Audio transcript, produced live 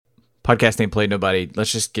Podcast ain't played nobody.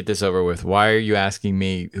 Let's just get this over with. Why are you asking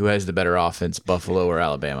me who has the better offense, Buffalo or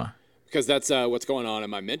Alabama? Because that's what's going on in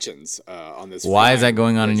my mentions on this. Why is that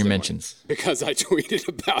going on in your mentions? Because I tweeted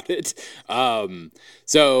about it.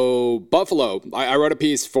 So Buffalo, I wrote a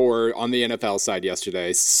piece on the NFL side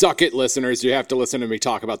yesterday. Suck it, listeners. You have to listen to me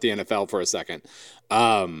talk about the NFL for a second.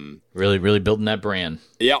 Really building that brand.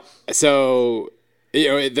 Yeah. So,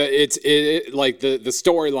 it's like the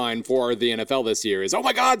storyline for the NFL this year is, oh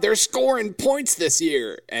my God, they're scoring points this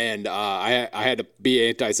year. And I had to be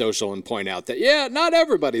antisocial and point out that, yeah, not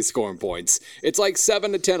everybody's scoring points. It's like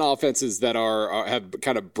 7 to 10 offenses that have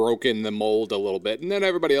kind of broken the mold a little bit. And then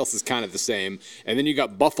everybody else is kind of the same. And then you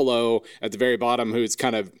got Buffalo at the very bottom, who's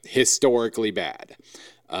kind of historically bad.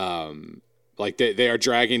 Like they are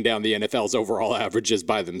dragging down the NFL's overall averages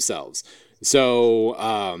by themselves. So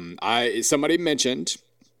somebody mentioned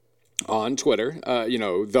on Twitter,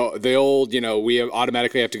 the old, we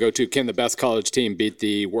automatically have to go to can the best college team beat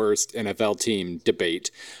the worst NFL team debate,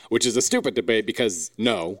 which is a stupid debate because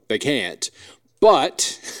no, they can't.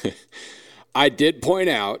 But I did point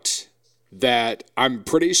out that I'm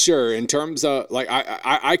pretty sure in terms of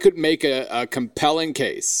I could make a compelling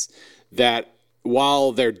case that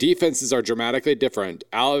while their defenses are dramatically different,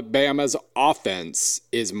 Alabama's offense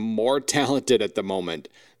is more talented at the moment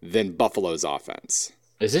than Buffalo's offense.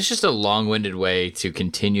 Is this just a long-winded way to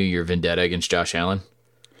continue your vendetta against Josh Allen?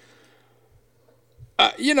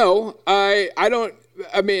 I don't.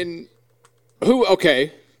 I mean, who?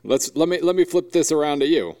 Okay, let me flip this around to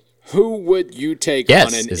you. Who would you take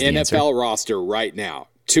on an NFL roster right now?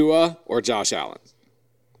 Tua or Josh Allen?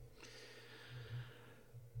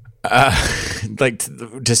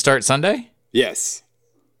 To start Sunday? Yes.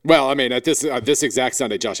 Well, I mean, at this exact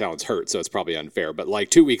Sunday, Josh Allen's hurt, so it's probably unfair. But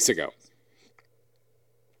like 2 weeks ago,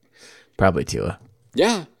 probably Tua.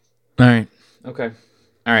 Yeah. All right. Okay.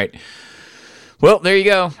 All right. Well, there you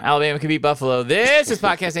go. Alabama can beat Buffalo. This is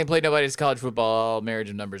Podcast Ain't Played Nobody. It's college football,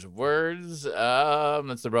 marriage of numbers of words.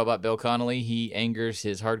 That's the robot Bill Connolly. He angers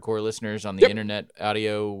his hardcore listeners on the internet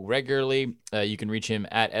audio regularly. You can reach him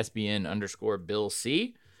at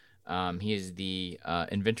SBN_BillC. He is the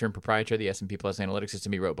inventor and proprietor of the S&P Plus Analytics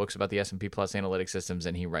System. He wrote books about the S&P Plus Analytics Systems,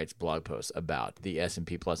 and he writes blog posts about the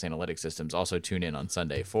S&P Plus Analytics Systems. Also, tune in on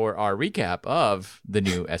Sunday for our recap of the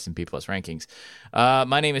new S&P Plus rankings.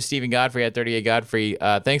 My name is Stephen Godfrey at 38 Godfrey.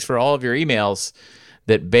 Thanks for all of your emails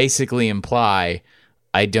that basically imply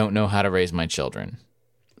I don't know how to raise my children.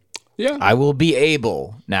 Yeah. I will be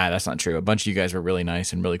able. Nah, that's not true. A bunch of you guys were really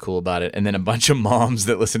nice and really cool about it. And then a bunch of moms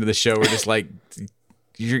that listen to the show were just like,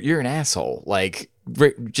 You're an asshole. Like,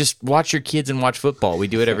 just watch your kids and watch football. We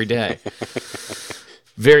do it every day.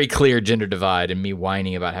 Very clear gender divide and me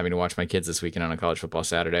whining about having to watch my kids this weekend on a college football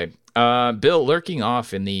Saturday. Bill lurking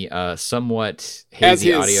off in the somewhat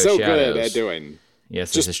hazy audio so shadows. Good at doing.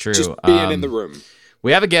 Yes, this is true. Just being in the room.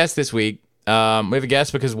 We have a guest this week. We have a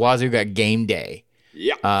guest because Wazoo got game day.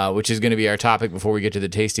 Yeah. Which is going to be our topic before we get to the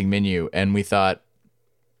tasting menu. And we thought,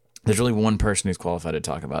 there's really one person who's qualified to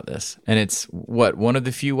talk about this. And it's, one of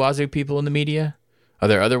the few Wazoo people in the media? Are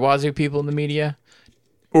there other Wazoo people in the media?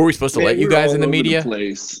 Or are we supposed to let you guys in the media?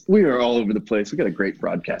 We are all over the place. We got a great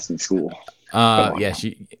broadcasting school. Yes,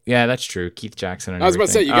 yeah, that's true. Keith Jackson. And I was about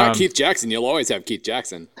to say, you got everything. Keith Jackson. You'll always have Keith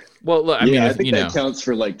Jackson. Well, look, I think that counts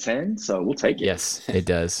for like 10, so we'll take it. Yes, it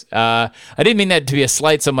does. I didn't mean that to be a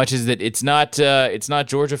slight so much as that it's not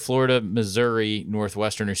Georgia, Florida, Missouri,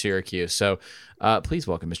 Northwestern, or Syracuse. So please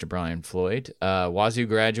welcome Mr. Brian Floyd, Wazoo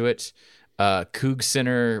graduate, Coug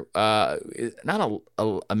Center, not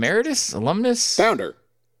a emeritus, alumnus? Founder.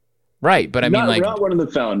 Right, but I mean, not one of the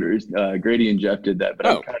founders. Grady and Jeff did that, but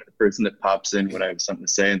I'm kind of the person that pops in when I have something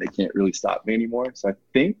to say and they can't really stop me anymore. So I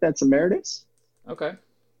think that's emeritus. Okay.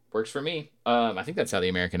 Works for me. I think that's how the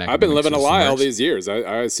American I've been living a lie all works. these years.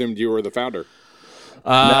 I assumed you were the founder.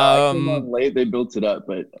 No, I came on late. They built it up,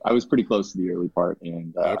 but I was pretty close to the early part,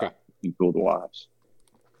 and it's been cool to watch.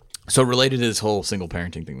 So related to this whole single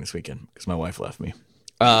parenting thing this weekend, because my wife left me.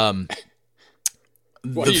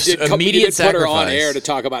 Well, you did put her on air to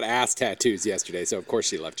talk about ass tattoos yesterday, so of course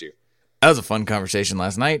she left you. That was a fun conversation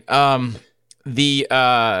last night. The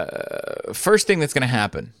first thing that's going to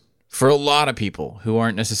happen for a lot of people who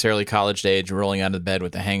aren't necessarily college age, rolling out of bed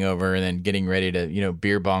with a hangover and then getting ready to,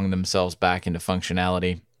 beer bong themselves back into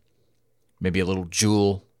functionality, maybe a little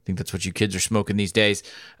Juul. I think that's what you kids are smoking these days.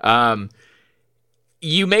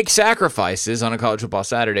 You make sacrifices on a college football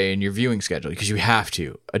Saturday in your viewing schedule because you have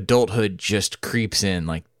to. Adulthood just creeps in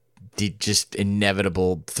like the just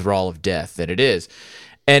inevitable thrall of death that it is.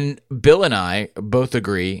 And Bill and I both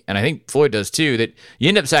agree, and I think Floyd does too, that you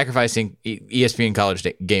end up sacrificing ESPN College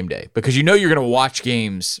Game Day because you know you're going to watch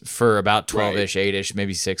games for about 12-ish, 8-ish,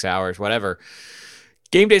 maybe 6 hours, whatever.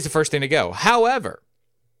 Game day is the first thing to go. However,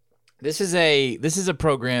 this is a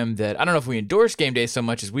program that I don't know if we endorse Game Day so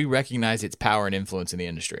much as we recognize its power and influence in the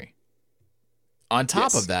industry. On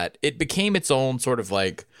top of that, it became its own sort of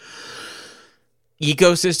like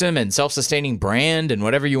ecosystem and self-sustaining brand and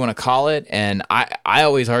whatever you want to call it. And I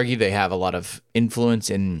always argue they have a lot of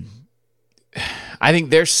influence in, I think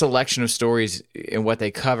their selection of stories and what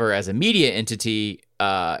they cover as a media entity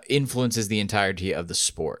influences the entirety of the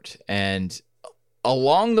sport. And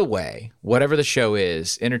along the way, whatever the show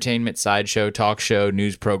is, entertainment, sideshow, talk show,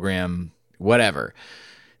 news program, whatever,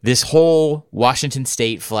 this whole Washington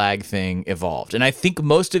State flag thing evolved. And I think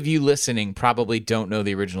most of you listening probably don't know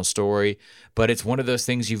the original story, but it's one of those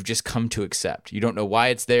things you've just come to accept. You don't know why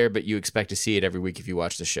it's there, but you expect to see it every week if you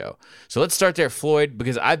watch the show. So let's start there, Floyd,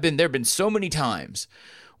 because there have been so many times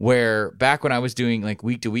where back when I was doing like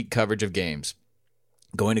week-to-week coverage of games,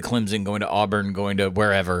 going to Clemson, going to Auburn, going to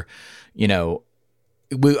wherever,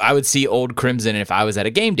 I would see old Crimson if I was at a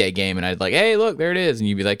game day game and I'd like, hey, look, there it is. And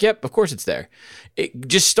you'd be like, yep, of course it's there.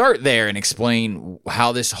 Just start there and explain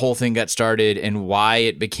how this whole thing got started and why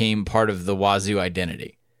it became part of the Wazoo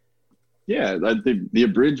identity. Yeah, the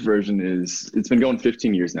abridged version it's been going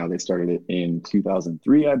 15 years now. They started it in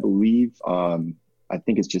 2003, I believe. I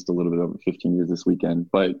think it's just a little bit over 15 years this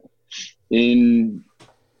weekend. But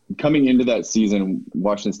coming into that season,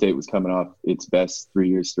 Washington State was coming off its best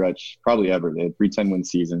 3-year stretch probably ever. They had 3 10-win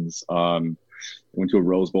seasons. Went to a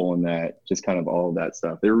Rose Bowl in that, just kind of all of that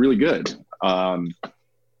stuff. They were really good.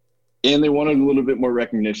 And they wanted a little bit more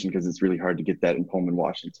recognition because it's really hard to get that in Pullman,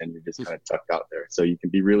 Washington. You're just kind of tucked out there. So you can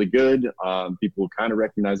be really good. People kind of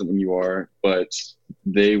recognize it when you are, but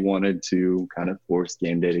they wanted to kind of force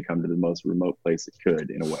game day to come to the most remote place it could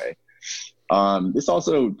in a way. This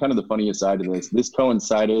also kind of the funniest side of this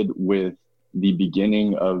coincided with the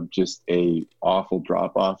beginning of just a awful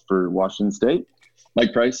drop off for Washington State.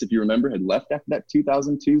 Mike Price, if you remember, had left after that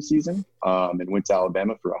 2002 season and went to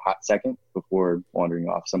Alabama for a hot second before wandering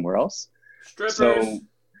off somewhere else. Strippers.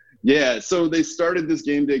 So they started this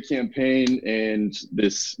game day campaign and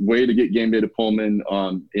this way to get game day to Pullman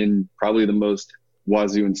in probably the most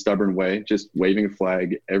Wazoo and stubborn way, just waving a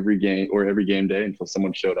flag every game day until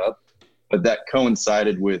someone showed up. But that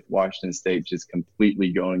coincided with Washington State just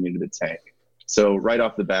completely going into the tank. So right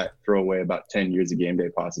off the bat, throw away about 10 years of game day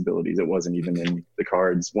possibilities. It wasn't even in the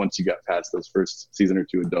cards once you got past those first season or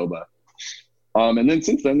two of Doba. And then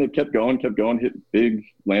since then, they've kept going, hit big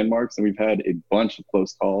landmarks, and we've had a bunch of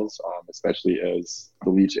close calls, especially as the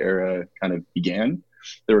Leach era kind of began.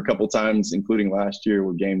 There were a couple times, including last year,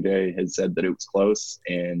 where game day had said that it was close,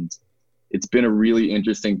 and it's been a really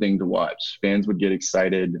interesting thing to watch. Fans would get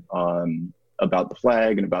excited about the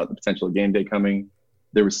flag and about the potential of game day coming.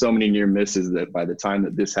 There were so many near misses that by the time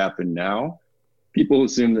that this happened now, people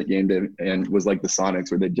assumed that game day and was like the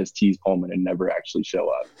Sonics where they just tease Pullman and never actually show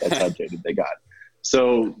up. That's how jaded they got.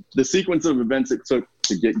 So the sequence of events it took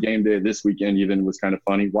to get game day this weekend even was kind of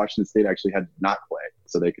funny. Washington State actually had to not play,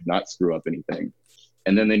 so they could not screw up anything.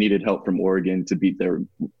 And then they needed help from Oregon to beat their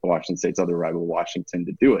Washington State's other rival, Washington,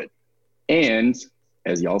 to do it. And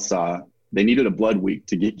as y'all saw, they needed a blood week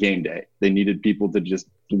to get game day. They needed people to just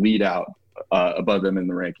bleed out above them in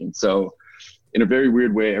the ranking. So in a very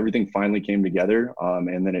weird way, everything finally came together.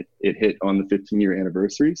 And then it hit on the 15-year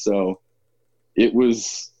anniversary. So it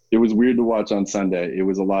was weird to watch on Sunday. It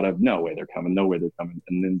was a lot of no way they're coming.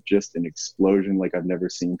 And then just an explosion like I've never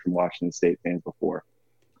seen from Washington State fans before.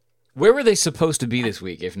 Where were they supposed to be this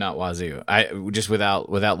week, if not Wazoo? Just without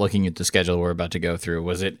looking at the schedule we're about to go through,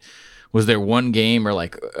 was there one game or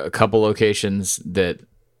like a couple locations that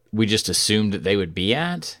we just assumed that they would be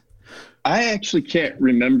at? I actually can't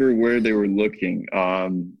remember where they were looking.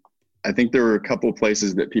 I think there were a couple of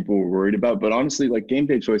places that people were worried about, but honestly, like game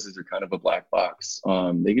day choices are kind of a black box.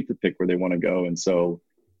 They get to pick where they want to go. And so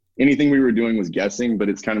anything we were doing was guessing, but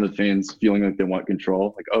it's kind of the fans feeling like they want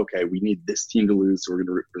control. Like, okay, we need this team to lose, so we're going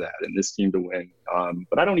to root for that, and this team to win.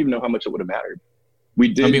 But I don't even know how much it would have mattered.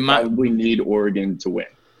 We did probably need Oregon to win.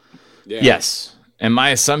 Yeah. Yes. And my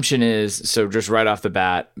assumption is, so just right off the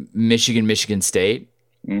bat, Michigan State,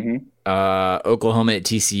 Oklahoma at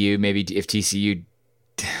TCU. Maybe if TCU,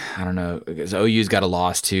 I don't know, because OU's got a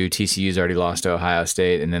loss too. TCU's already lost to Ohio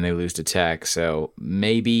State, and then they lose to Tech. So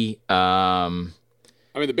maybe. I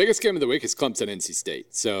mean, the biggest game of the week is Clemson-NC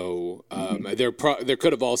State. So there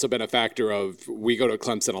could have also been a factor of we go to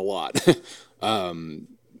Clemson a lot.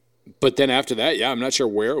 But then after that, I'm not sure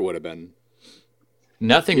where it would have been.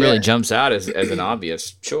 Nothing really jumps out as an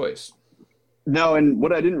obvious choice. No, and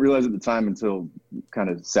what I didn't realize at the time until kind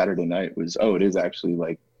of Saturday night was, it is actually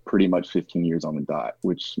like pretty much 15 years on the dot,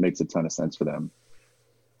 which makes a ton of sense for them.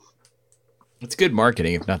 It's good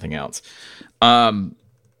marketing, if nothing else.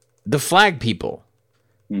 The flag people.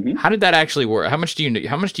 Mm-hmm. How did that actually work? How much do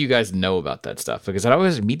you guys know about that stuff? Because I'd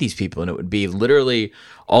always meet these people, and it would be literally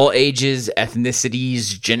all ages,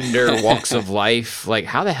 ethnicities, gender, walks of life. Like,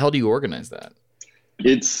 how the hell do you organize that?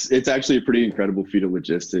 It's actually a pretty incredible feat of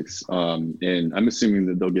logistics, and I'm assuming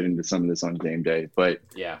that they'll get into some of this on game day. But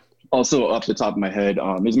yeah, also off the top of my head,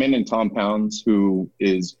 there's a man named Tom Pounds who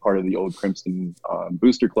is part of the Old Crimson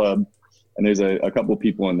Booster Club, and there's a couple of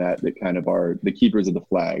people in that kind of are the keepers of the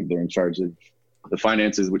flag. They're in charge of the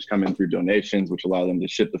finances, which come in through donations, which allow them to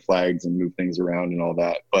ship the flags and move things around and all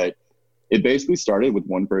that. But it basically started with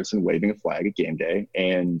one person waving a flag at game day,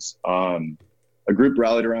 and a group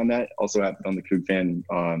rallied around that. Also happened on the Coug fan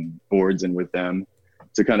boards and with them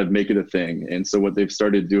to kind of make it a thing. And so what they've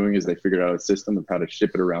started doing is they figured out a system of how to ship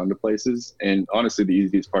it around to places. And honestly, the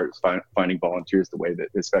easiest part is finding volunteers to wave it,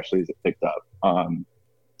 especially as it picked up.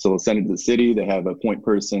 So they'll send it to the city. They have a point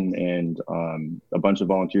person and a bunch of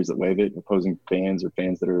volunteers that wave it, opposing fans or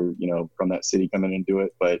fans that are, from that city coming and do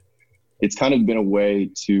it. But it's kind of been a way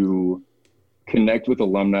to connect with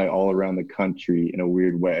alumni all around the country in a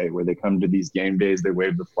weird way, where they come to these game days, they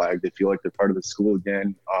wave the flag, they feel like they're part of the school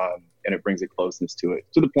again, and it brings a closeness to it,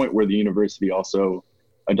 to the point where the university also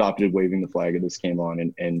adopted waving the flag as this came on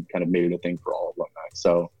and kind of made it a thing for all alumni.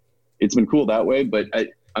 So it's been cool that way, but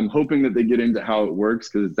I'm hoping that they get into how it works,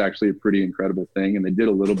 because it's actually a pretty incredible thing. And they did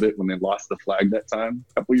a little bit when they lost the flag that time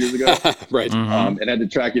a couple years ago. Right. And had to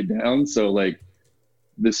track it down. So like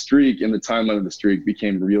the streak and the timeline of the streak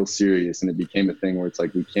became real serious, and it became a thing where it's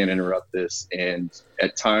like, we can't interrupt this. And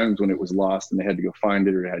at times when it was lost and they had to go find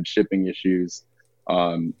it or it had shipping issues,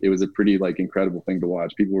 it was a pretty incredible thing to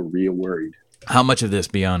watch. People were real worried. How much of this,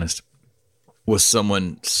 be honest, was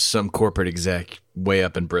some corporate exec way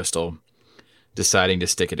up in Bristol deciding to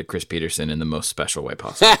stick it to Chris Peterson in the most special way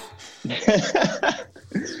possible?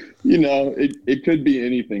 It could be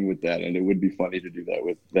anything with that, and it would be funny to do that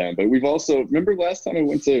with them. But we've also, remember last time I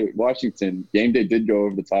went to Washington, game day did go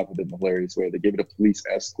over the top of it in a hilarious way. They gave it a police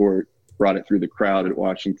escort, brought it through the crowd at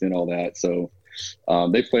Washington, all that. So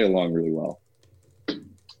they play along really well.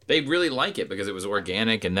 They really like it because it was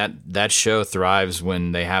organic, and that show thrives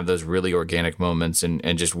when they have those really organic moments and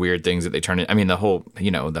just weird things that they turn in. I mean, the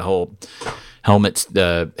whole helmets,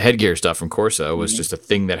 the headgear stuff from Corso was just a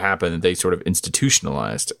thing that happened that they sort of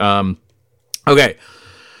institutionalized. Okay.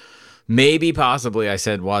 Maybe possibly I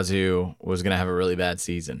said Wazoo was going to have a really bad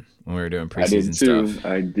season when we were doing preseason stuff.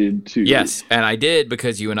 I did too. Yes, and I did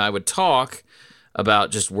because you and I would talk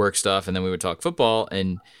about just work stuff, and then we would talk football,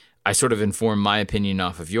 and I sort of informed my opinion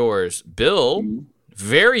off of yours. Bill,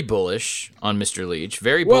 very bullish on Mr. Leach,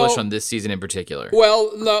 very bullish on this season in particular.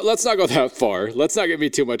 Well, no, let's not go that far. Let's not give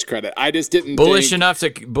me too much credit. I just didn't bullish enough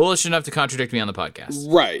to contradict me on the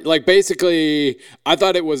podcast. Right. Like, basically, I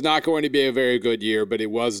thought it was not going to be a very good year, but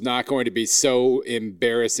it was not going to be so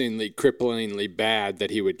embarrassingly, cripplingly bad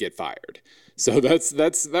that he would get fired. So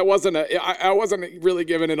that wasn't I wasn't really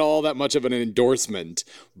giving it all that much of an endorsement,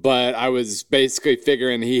 but I was basically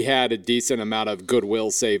figuring he had a decent amount of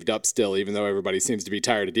goodwill saved up still, even though everybody seems to be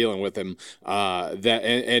tired of dealing with him.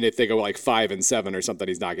 And if they go 5-7 or something,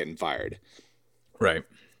 he's not getting fired. Right.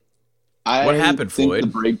 What happened, Floyd? The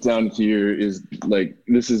breakdown here is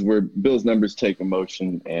this is where Bill's numbers take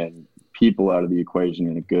emotion and people out of the equation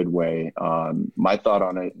in a good way. My thought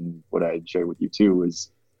on it, and what I shared with you too,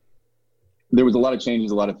 was there was a lot of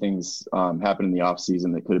changes, a lot of things happened in the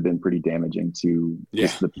offseason that could have been pretty damaging to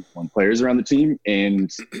the people and players around the team.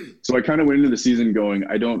 And so I kind of went into the season going,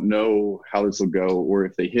 I don't know how this will go, or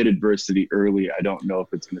if they hit adversity early, I don't know if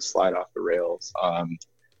it's going to slide off the rails.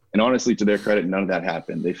 And honestly, to their credit, none of that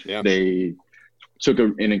happened. They took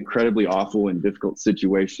an incredibly awful and difficult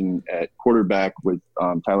situation at quarterback with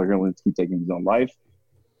Tyler Hilinski taking his own life,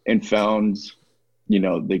 and found –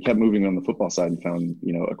 they kept moving on the football side and found,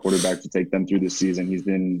 a quarterback to take them through this season. He's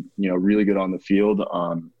been, really good on the field.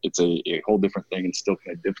 It's a whole different thing and still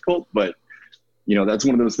kind of difficult, but, that's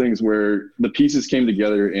one of those things where the pieces came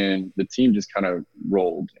together and the team just kind of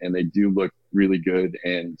rolled, and they do look really good.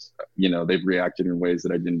 And, they've reacted in ways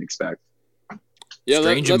that I didn't expect. Yeah,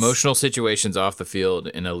 strange emotional situations off the field,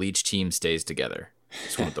 and a Leach team stays together.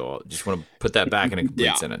 Just want to put that back in a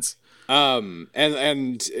complete sentence.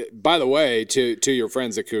 And by the way, to your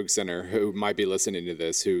friends at Coug Center who might be listening to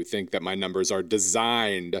this, who think that my numbers are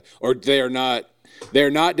designed, or they're not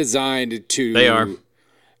designed to. They are.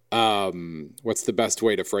 what's the best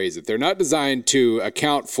way to phrase it? They're not designed to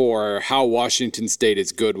account for how Washington State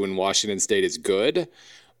is good when Washington State is good.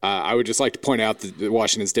 I would just like to point out that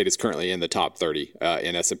Washington State is currently in the top 30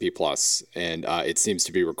 in S&P Plus, and it seems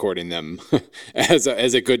to be recording them as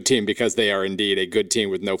a good team because they are indeed a good team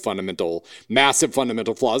with no massive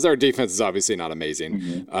fundamental flaws. Our defense is obviously not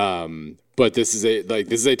amazing, but this is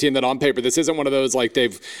a team that on paper, this isn't one of those like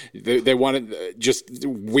they wanted just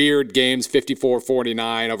weird games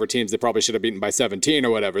 54-49 over teams that probably should have beaten by 17 or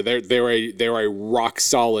whatever. They're a rock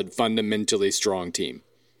solid, fundamentally strong team.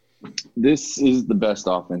 This is the best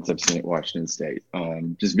offense I've seen at Washington State,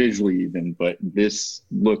 just visually even, but this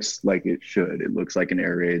looks like it should. It looks like an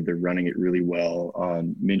air raid. They're running it really well.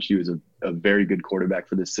 Minshew is a very good quarterback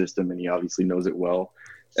for this system, and he obviously knows it well.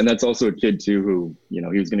 And that's also a kid, too, who,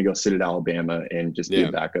 he was going to go sit at Alabama and just be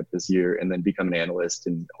a backup this year and then become an analyst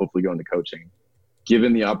and hopefully go into coaching.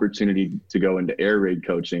 Given the opportunity to go into air raid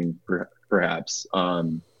coaching, perhaps,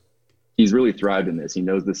 he's really thrived in this. He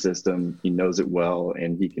knows the system, he knows it well,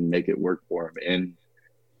 and he can make it work for him.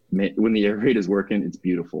 And when the air raid is working, it's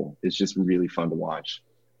beautiful. It's just really fun to watch.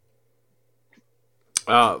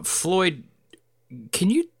 Floyd,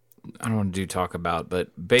 can you? I don't want to talk about, but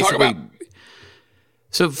basically,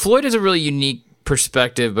 so Floyd has a really unique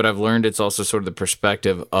perspective, but I've learned it's also sort of the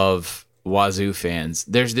perspective of Wazoo fans.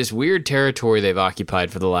 There's this weird territory they've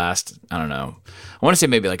occupied for the last, I don't know, I want to say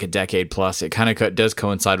maybe like a decade plus. It kind of does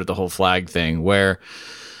coincide with the whole flag thing, where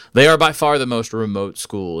they are by far the most remote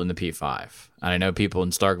school in the P5. And I know people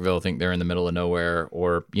in Starkville think they're in the middle of nowhere,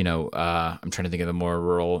 or I'm trying to think of the more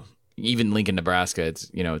rural, even Lincoln, Nebraska.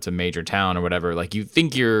 It's it's a major town or whatever. Like you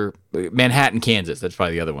think you're Manhattan, Kansas. That's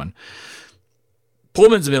probably the other one.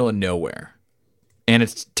 Pullman's the middle of nowhere, and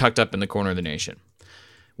it's tucked up in the corner of the nation.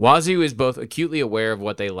 Wazoo is both acutely aware of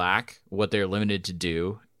what they lack, what they're limited to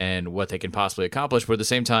do, and what they can possibly accomplish, but at the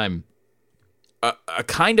same time, a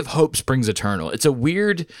kind of hope springs eternal. It's a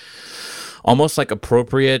weird, almost like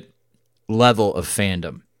appropriate level of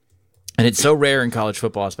fandom. And it's so rare in college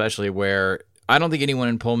football, especially, where I don't think anyone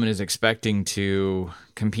in Pullman is expecting to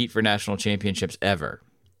compete for national championships ever.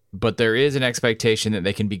 But there is an expectation that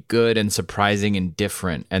they can be good and surprising and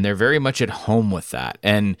different, and they're very much at home with that.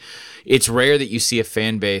 And it's rare that you see a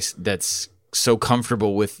fan base that's so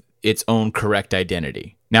comfortable with its own correct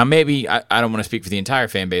identity. Now, maybe I don't want to speak for the entire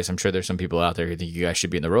fan base. I'm sure there's some people out there who think you guys should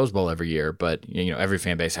be in the Rose Bowl every year, but every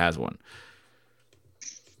fan base has one.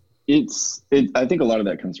 I think a lot of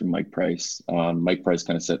that comes from Mike Price. Mike Price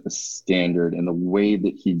kind of set the standard, and the way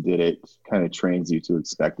that he did it kind of trains you to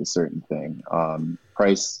expect a certain thing.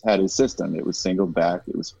 Price had his system. It was single back.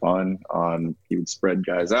 It was fun. He would spread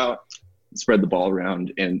guys out, spread the ball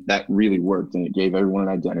around, and that really worked, and it gave everyone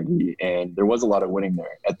an identity, and there was a lot of winning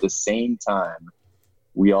there. At the same time,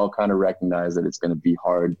 we all kind of recognize that it's going to be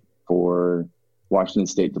hard for Washington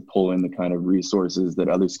State to pull in the kind of resources that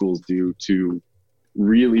other schools do to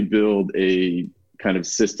really build a kind of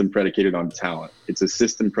system predicated on talent. It's a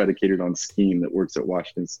system predicated on scheme that works at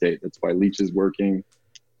Washington State. That's why Leach is working.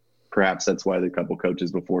 Perhaps that's why the couple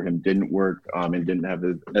coaches before him didn't work and didn't have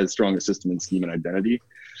as strong a system and scheme and identity.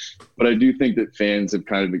 But I do think that fans have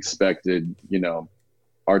kind of expected,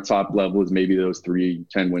 our top level is maybe those 3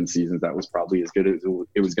 10-win seasons. That was probably as good as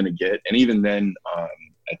it was going to get. And even then, I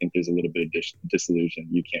think there's a little bit of disillusion.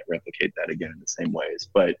 You can't replicate that again in the same ways.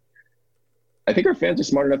 But I think our fans are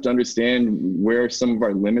smart enough to understand where some of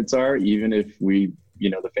our limits are, even if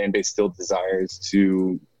the fan base still desires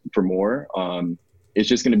for more. It's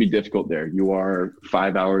just going to be difficult there. You are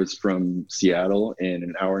 5 hours from Seattle and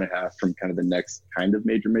an hour and a half from kind of the next kind of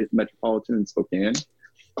major metropolitan in Spokane,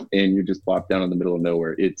 and you're just plopped down in the middle of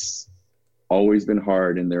nowhere. It's always been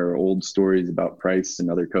hard, and there are old stories about Price and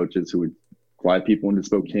other coaches who would fly people into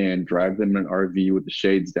Spokane, drive them in an RV with the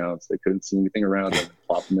shades down so they couldn't see anything around them, and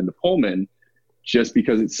plop them into Pullman just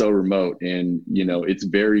because it's so remote. And, it's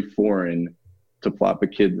very foreign to plop a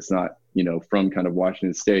kid that's not, from kind of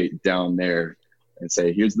Washington State down there and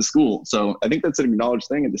say, here's the school. So I think that's an acknowledged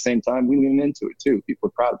thing. At the same time, we lean into it too. People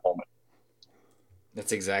are proud of Pullman.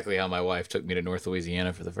 That's exactly how my wife took me to North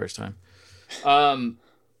Louisiana for the first time.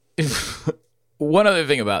 One other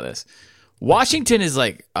thing about this. Washington is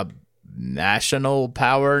like a national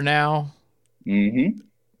power now. Mm-hmm.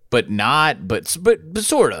 But not, but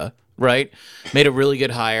sort of, right? Made a really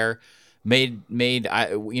good hire.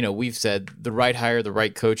 We've said the right hire, the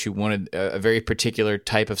right coach who wanted a very particular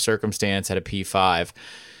type of circumstance at a P5.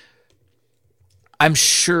 I'm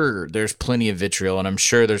sure there's plenty of vitriol, and I'm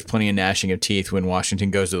sure there's plenty of gnashing of teeth when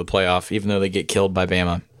Washington goes to the playoff, even though they get killed by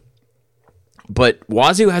Bama. But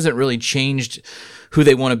Wazoo hasn't really changed who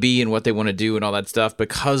they want to be and what they want to do and all that stuff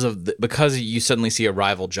because you suddenly see a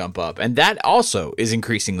rival jump up, and that also is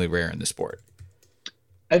increasingly rare in the sport.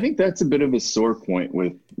 I think that's a bit of a sore point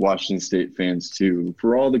with Washington State fans too.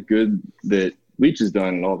 For all the good that Leach has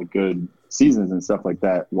done and all the good seasons and stuff like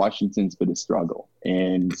that, Washington's been a struggle.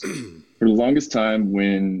 And for the longest time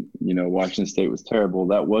when, Washington State was terrible,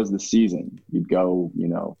 that was the season. You'd go,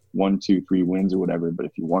 1, 2, 3 wins or whatever. But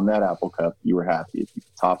if you won that Apple Cup, you were happy. If you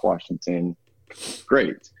could top Washington,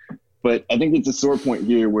 great. But I think it's a sore point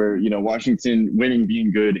here where, Washington winning,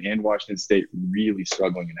 being good, and Washington State really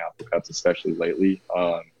struggling in Apple Cups, especially lately,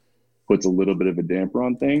 puts a little bit of a damper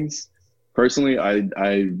on things. Personally,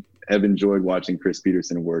 I have enjoyed watching Chris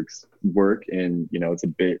Peterson work, and it's a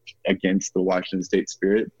bit against the Washington State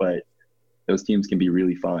spirit, but those teams can be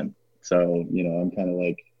really fun. So I'm kind of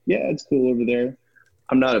like, yeah, it's cool over there.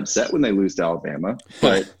 I'm not upset when they lose to Alabama,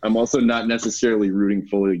 but I'm also not necessarily rooting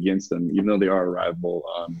fully against them, even though they are a rival.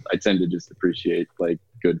 I tend to just appreciate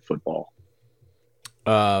good football.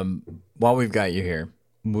 While we've got you here,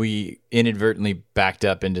 we inadvertently backed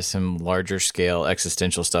up into some larger scale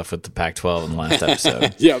existential stuff with the Pac-12 in the last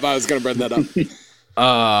episode. Yeah, I was going to bring that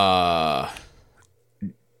up.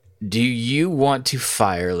 Do you want to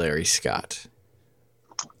fire Larry Scott?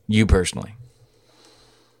 You personally?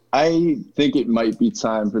 I think it might be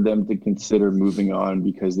time for them to consider moving on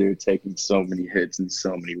because they're taking so many hits in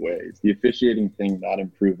so many ways. The officiating thing not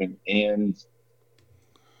improving, and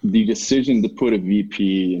the decision to put a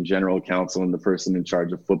VP and general counsel and the person in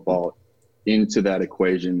charge of football into that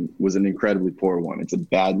equation was an incredibly poor one. It's a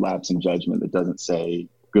bad lapse in judgment that doesn't say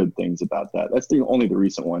good things about that. That's only the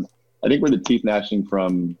recent one. I think where the teeth gnashing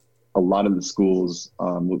from a lot of the schools,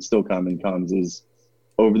 what still comes is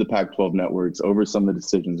over the Pac-12 networks, over some of the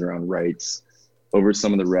decisions around rights, over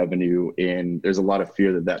some of the revenue, and there's a lot of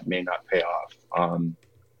fear that may not pay off.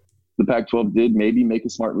 The Pac-12 did maybe make a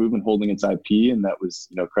smart move in holding its IP, and that was,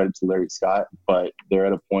 credit to Larry Scott, but they're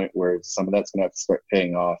at a point where some of that's going to have to start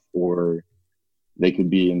paying off or they could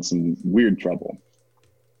be in some weird trouble.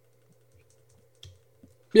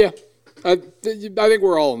 Yeah. I think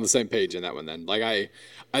we're all on the same page in that one then.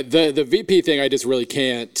 The VP thing, I just really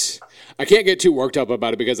can't get too worked up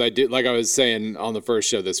about it because I was saying on the first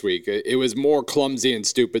show this week, it was more clumsy and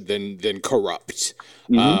stupid than corrupt.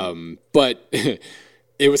 Mm-hmm. But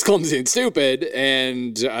it was clumsy and stupid,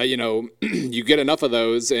 and you get enough of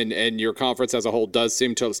those, and your conference as a whole does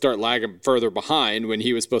seem to start lagging further behind when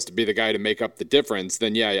he was supposed to be the guy to make up the difference.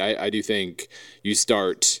 Then I do think you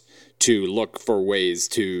start to look for ways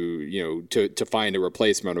to find a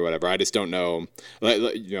replacement or whatever. I just don't know.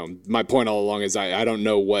 My point all along is I don't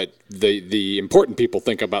know what the important people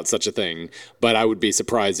think about such a thing, but I would be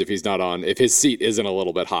surprised if if his seat isn't a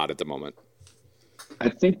little bit hot at the moment. I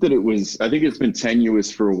think it's been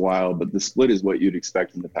tenuous for a while, but the split is what you'd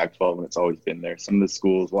expect in the Pac-12, and it's always been there. Some of the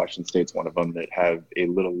schools, Washington State's one of them, that have a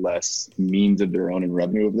little less means of their own and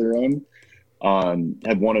revenue of their own,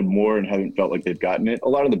 have wanted more and haven't felt like they've gotten it. A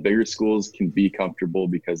lot of the bigger schools can be comfortable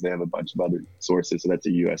because they have a bunch of other sources, so that's a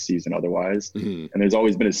USC's and otherwise. Mm-hmm. And there's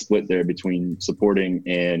always been a split there between supporting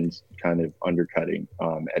and kind of undercutting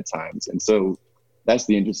at times. And so that's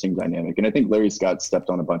the interesting dynamic. And I think Larry Scott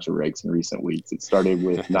stepped on a bunch of rakes in recent weeks. It started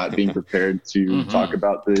with not being prepared to mm-hmm. talk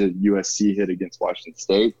about the USC hit against Washington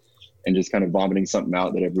State and just kind of vomiting something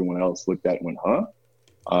out that everyone else looked at and went, huh?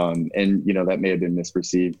 And that may have been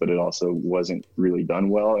misperceived, but it also wasn't really done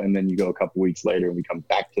well. And then you go a couple weeks later and we come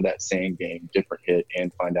back to that same game, different hit,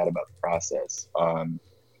 and find out about the process.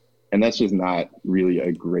 And that's just not really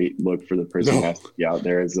a great look for the person who has to be out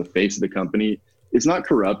there as the face of the company. It's not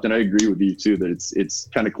corrupt, and I agree with you too that it's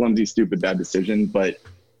kind of clumsy, stupid, bad decision, but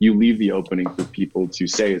you leave the opening for people to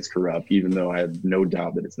say it's corrupt, even though I have no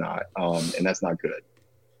doubt that it's not, and that's not good.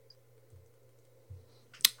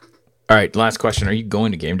 All right, last question. Are you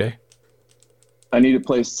going to game day? I need a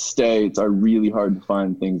place to stay. It's really hard to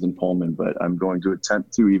find things in Pullman, but I'm going to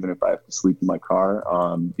attempt to, even if I have to sleep in my car.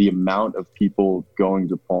 The amount of people going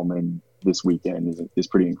to Pullman this weekend is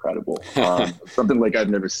pretty incredible. Something like I've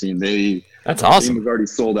never seen. That's awesome. The game was already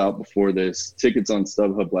sold out before this. Tickets on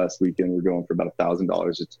StubHub last weekend were going for about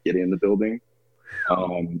 $1,000 just to get in the building.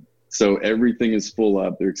 So everything is full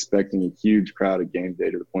up. They're expecting a huge crowd at game day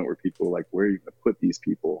to the point where people are like, where are you going to put these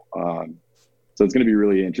people? So it's going to be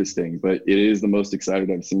really interesting, but it is the most excited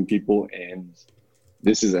I've seen people, and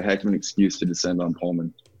this is a heck of an excuse to descend on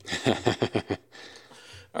Pullman.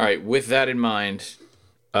 All right, with that in mind,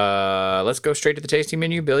 let's go straight to the tasting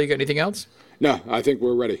menu. Bill, you got anything else? No, I think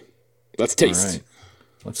we're ready. Let's taste. All right.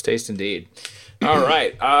 Let's taste indeed. All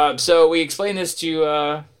right. So we explained this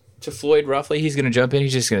to Floyd roughly. He's going to jump in.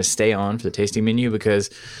 He's just going to stay on for the tasting menu because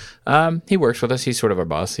He works with us. He's sort of our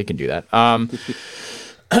boss. He can do that.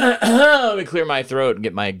 Let me clear my throat and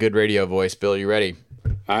get my good radio voice. Bill, you ready?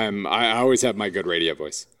 I always have my good radio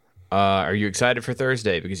voice. Are you excited for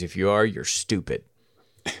Thursday? Because if you are, you're stupid.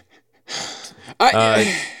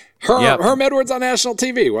 Herm Edwards on national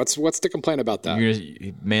TV. What's to complain about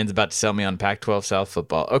that? Man's about to sell me on Pac-12 South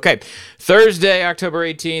football. Okay, Thursday, October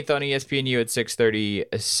 18th on ESPNU at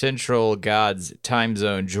 6:30 Central God's time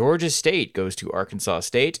zone. Georgia State goes to Arkansas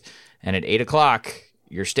State, and at 8 o'clock,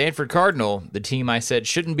 your Stanford Cardinal, the team I said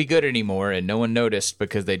shouldn't be good anymore, and no one noticed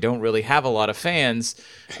because they don't really have a lot of fans,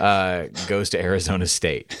 goes to Arizona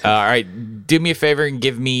State. All right, do me a favor and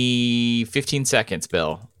give me 15 seconds,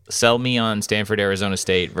 Bill. Sell me on Stanford, Arizona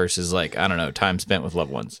State versus, like, I don't know, time spent with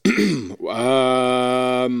loved ones.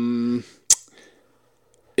 12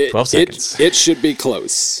 seconds. It should be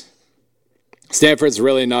close. Stanford's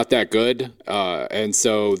really not that good, and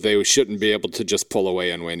so they shouldn't be able to just pull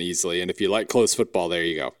away and win easily. And if you like close football, there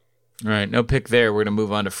you go. All right, no pick there. We're going to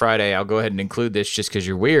move on to Friday. I'll go ahead and include this just because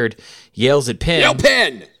you're weird. Yale's at Penn. Yale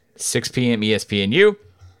Penn! 6 p.m. ESPNU.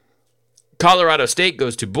 Colorado State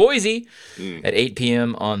goes to Boise at 8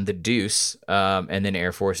 p.m. on the Deuce, and then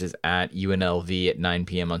Air Force is at UNLV at 9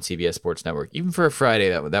 p.m. on CBS Sports Network. Even for a Friday,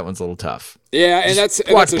 that one's a little tough. Yeah, and that's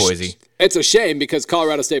Boise. It's a shame because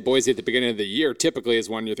Colorado State Boise at the beginning of the year typically is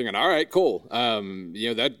one you're thinking, all right, cool.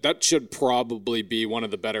 That should probably be one of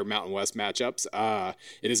the better Mountain West matchups.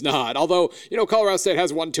 It is not. Although, Colorado State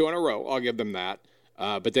has won 2 in a row. I'll give them that.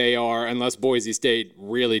 But they are, unless Boise State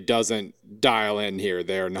really doesn't dial in here,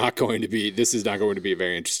 this is not going to be a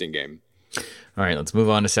very interesting game. All right, let's move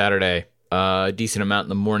on to Saturday. Decent amount in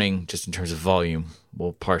the morning, just in terms of volume.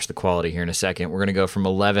 We'll parse the quality here in a second. We're going to go from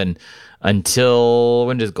 11 until,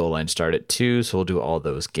 when does goal line start? At 2, so we'll do all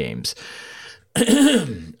those games.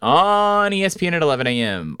 On ESPN at 11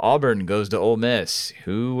 a.m., Auburn goes to Ole Miss.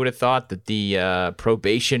 Who would have thought that the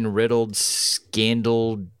probation-riddled,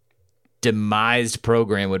 scandal demised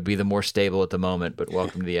program would be the more stable at the moment, but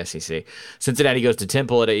welcome to the SEC. Cincinnati goes to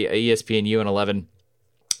Temple at ESPNU at 11.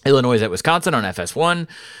 Illinois is at Wisconsin on FS1.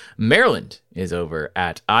 Maryland is over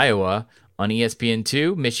at Iowa on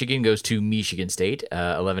ESPN2. Michigan goes to Michigan State,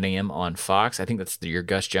 11 a.m. on Fox. I think that's your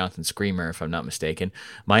Gus Johnson screamer, if I'm not mistaken.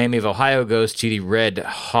 Miami of Ohio goes to the red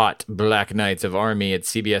hot Black Knights of Army at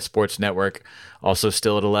CBS Sports Network, also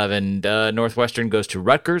still at 11. Northwestern goes to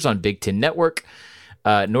Rutgers on Big Ten Network.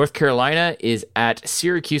 North Carolina is at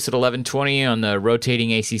Syracuse at 11:20 on the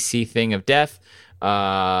rotating ACC thing of death.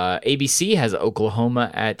 ABC has Oklahoma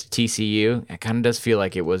at TCU. It kind of does feel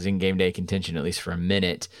like it was in game day contention, at least for a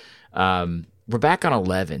minute. We're back on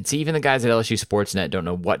 11. See, even the guys at LSU Sportsnet don't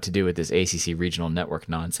know what to do with this ACC regional network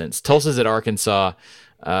nonsense. Tulsa's at Arkansas.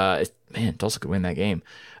 Man, Tulsa could win that game.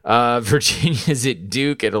 Virginia's at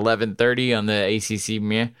Duke at 11:30 on the ACC.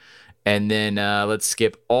 And then let's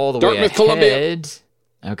skip all the Dartmouth, way ahead. Columbia.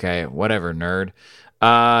 Okay, whatever, nerd.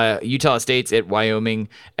 Utah State's at Wyoming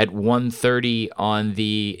at 1:30 on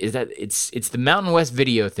the it's the Mountain West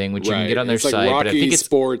video thing, which you can get on their it's site. Rocky but I think it's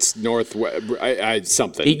Sports Northwest,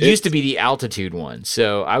 something. It used to be the altitude one,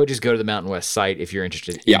 so I would just go to the Mountain West site if you're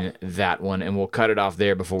interested in that one, and we'll cut it off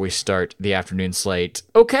there before we start the afternoon slate.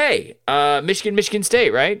 Okay, Michigan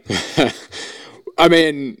State, right? I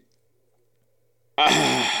mean,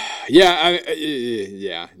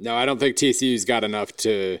 No, I don't think TCU's got enough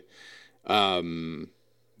to.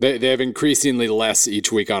 They have increasingly less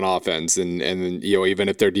each week on offense, and even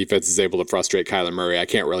if their defense is able to frustrate Kyler Murray, I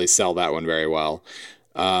can't really sell that one very well.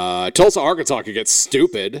 Tulsa, Arkansas could get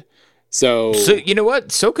stupid. So you know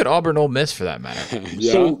what? So could Auburn, Ole Miss, for that matter.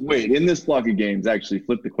 Yeah. So wait, in this block of games, actually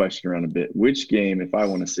flip the question around a bit. Which game, if I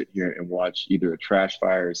want to sit here and watch either a trash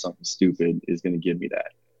fire or something stupid, is going to give me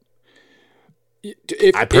that?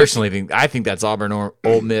 I think that's Auburn or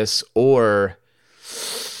Ole Miss or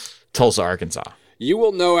Tulsa, Arkansas. You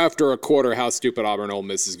will know after a quarter how stupid Auburn Ole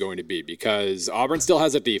Miss is going to be, because Auburn still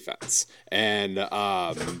has a defense and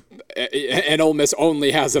Ole Miss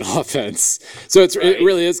only has an offense. So it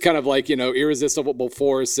really is kind of like, irresistible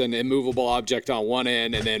force and immovable object on one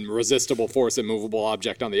end, and then resistible force and movable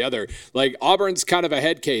object on the other. Like, Auburn's kind of a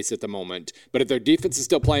head case at the moment, but if their defense is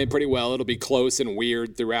still playing pretty well, it'll be close and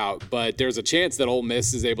weird throughout. But there's a chance that Ole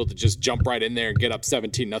Miss is able to just jump right in there and get up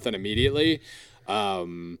 17-0 immediately.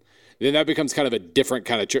 Then that becomes kind of a different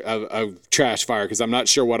kind of trash fire, because I'm not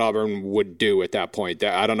sure what Auburn would do at that point.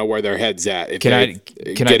 I don't know where their head's at. If can I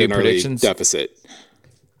do predictions? Deficit.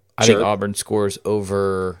 I think Auburn scores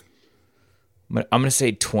over. I'm gonna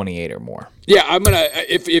say 28 or more. Yeah, I'm gonna.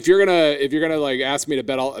 If you're gonna like ask me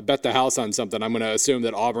to bet the house on something, I'm gonna assume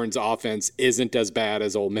that Auburn's offense isn't as bad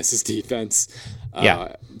as Ole Miss's defense.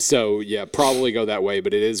 So yeah, probably go that way.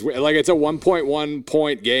 But it is like it's a 1.1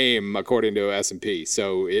 point game according to S&P.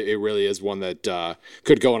 So it really is one that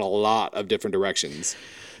could go in a lot of different directions.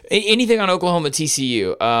 Anything on Oklahoma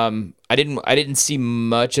TCU? I didn't see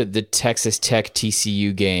much of the Texas Tech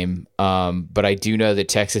TCU game, but I do know that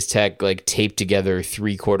Texas Tech like taped together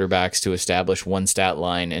 3 quarterbacks to establish one stat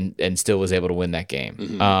line and still was able to win that game.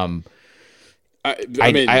 Mm-hmm.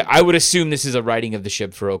 I would assume this is a riding of the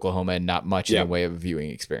ship for Oklahoma and not much in the way of a viewing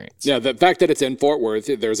experience. Yeah, the fact that it's in Fort Worth,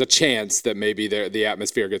 there's a chance that maybe the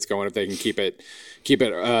atmosphere gets going if they can keep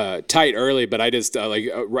it tight early. But I just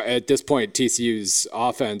at this point, TCU's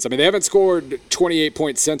offense. I mean, they haven't scored 28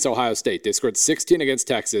 points since Ohio State. They scored 16 against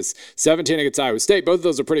Texas, 17 against Iowa State. Both of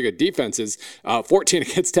those are pretty good defenses. 14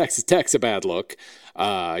 against Texas Tech's a bad look.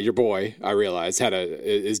 Your boy, I realize,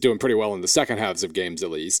 is doing pretty well in the second halves of games at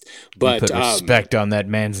least. But put respect on that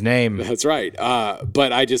man's name. That's right.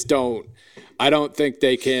 But I just don't. I don't think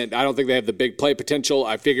they can. I don't think they have the big play potential.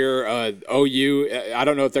 I figure OU. I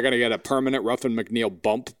don't know if they're going to get a permanent Ruffin McNeil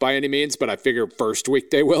bump by any means, but I figure first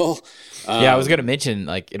week they will. I was going to mention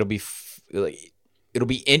it'll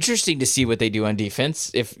be interesting to see what they do on defense.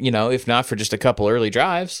 If not for just a couple early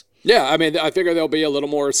drives. Yeah, I mean, I figure they'll be a little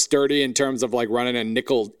more sturdy in terms of like running a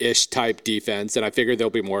nickel-ish type defense, and I figure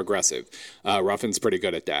they'll be more aggressive. Ruffin's pretty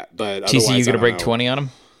good at that, but TCU going to break 20 on them?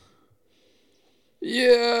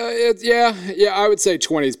 Yeah. I would say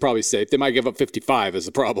 20 is probably safe. They might give up 55 is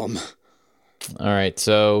the problem. All right,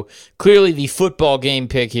 so clearly the football game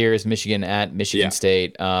pick here is Michigan at Michigan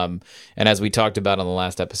State, and as we talked about on the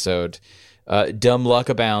last episode. Dumb luck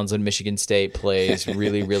abounds when Michigan State plays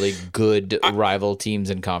really, really good rival teams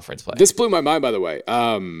in conference play. This blew my mind, by the way.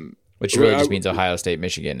 Which really just means Ohio State,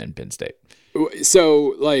 Michigan, and Penn State.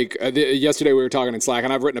 So, yesterday we were talking in Slack,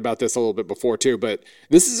 and I've written about this a little bit before too, but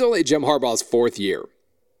this is only Jim Harbaugh's 4th year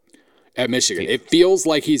at Michigan. It feels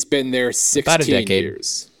like he's been there 16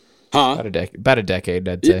 years. Huh? About a decade,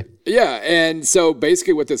 I'd say. Yeah, and so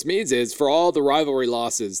basically what this means is for all the rivalry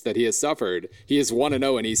losses that he has suffered, he is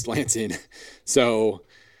 1-0 in East Lansing. So,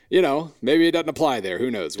 maybe it doesn't apply there. Who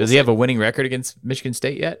knows? Does he have a winning record against Michigan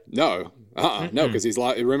State yet? No. No, because he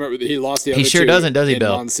lost the other He sure doesn't, does he,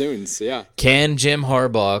 Bill? Monsoons, yeah. Can Jim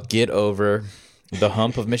Harbaugh get over the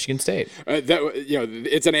hump of Michigan State?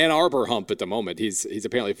 It's an Ann Arbor hump at the moment. He's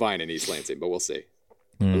apparently fine in East Lansing, but we'll see.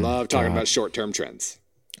 I love talking about short-term trends.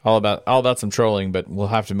 All about some trolling, but we'll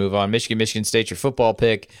have to move on. Michigan State, your football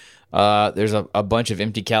pick. There's a bunch of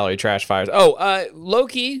empty calorie trash fires.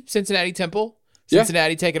 Low-key, Cincinnati Temple.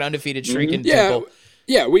 Cincinnati take an undefeated streak in Temple.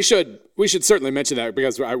 Yeah, we should certainly mention that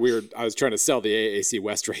because I was trying to sell the AAC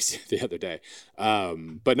West race the other day.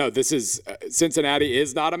 But no, this is Cincinnati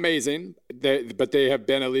is not amazing, but they have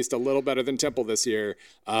been at least a little better than Temple this year.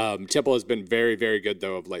 Temple has been very, very good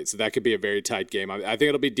though of late, so that could be a very tight game. I think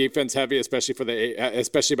it'll be defense heavy, especially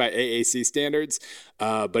especially by AAC standards.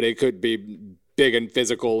 But it could be big and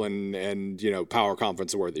physical and power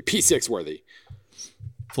conference worthy, P6 worthy.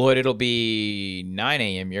 Floyd, it'll be 9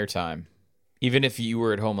 a.m. your time. Even if you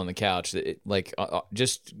were at home on the couch,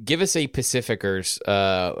 just give us a Pacificers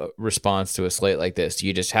response to a slate like this. Do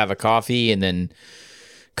you just have a coffee and then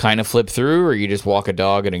kind of flip through, or you just walk a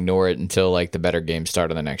dog and ignore it until the better games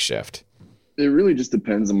start on the next shift? It really just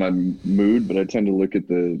depends on my mood, but I tend to look at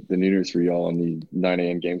the nooners for y'all and the 9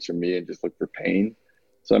 a.m. games for me and just look for pain.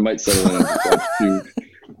 So I might settle in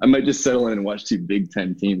and just settle in and watch 2 Big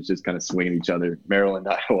Ten teams just kind of swinging each other, Maryland,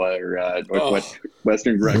 Iowa, or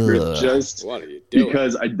Northwestern Rutgers, just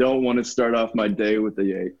because I don't want to start off my day with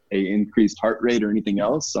a increased heart rate or anything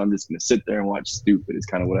else. So I'm just going to sit there and watch stupid is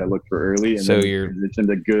kind of what I look for early. And then transition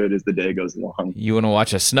to good as the day goes along. You want to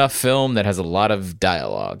watch a snuff film that has a lot of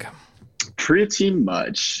dialogue. Pretty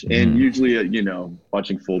much. And usually,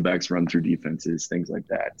 watching fullbacks run through defenses, things like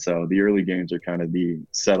that. So the early games are kind of the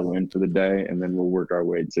settle in for the day, and then we'll work our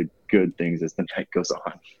way to good things as the night goes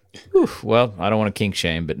on. Whew. Well, I don't want to kink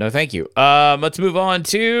shame, but no, thank you. Let's move on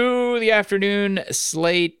to the afternoon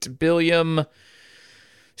slate. Billiam,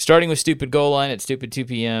 starting with stupid goal line at stupid 2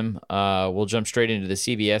 p.m. We'll jump straight into the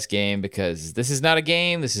CBS game because this is not a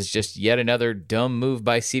game. This is just yet another dumb move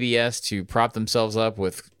by CBS to prop themselves up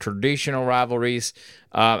with traditional rivalries.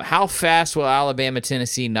 How fast will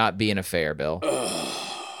Alabama-Tennessee not be an affair, Bill?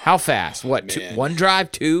 How fast? What? One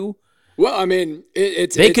drive, 2? Well, I mean,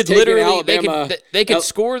 they could literally Alabama, they could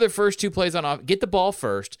score the first 2 plays on off, get the ball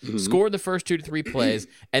first, score the first 2 to 3 plays,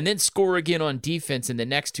 and then score again on defense in the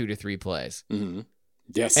next 2 to 3 plays. Mm-hmm.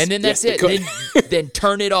 Yes. And then that's it. Then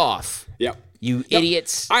turn it off. Yep. You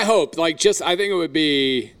idiots. I hope. I think it would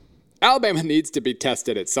be Alabama needs to be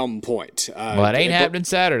tested at some point. Well, it ain't happening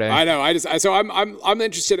Saturday. I know. I'm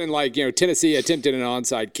interested in, like, Tennessee attempting an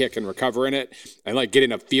onside kick and recovering it, and like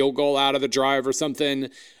getting a field goal out of the drive or something.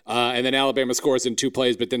 And then Alabama scores in 2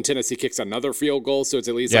 plays, but then Tennessee kicks another field goal, so it's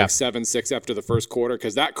at least like 7-6 after the first quarter,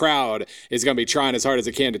 because that crowd is going to be trying as hard as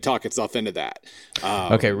it can to talk itself into that.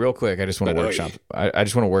 Okay, real quick, I just want to workshop. I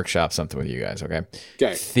just want to workshop something with you guys. Okay.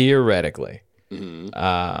 Okay. Theoretically,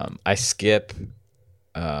 I skip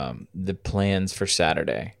the plans for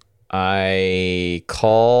Saturday. I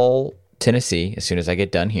call Tennessee as soon as I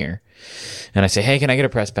get done here, and I say, "Hey, can I get a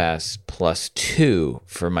press pass +2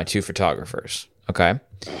 for my 2 photographers?" Okay.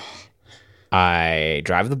 I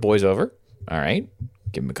drive the boys over. All right.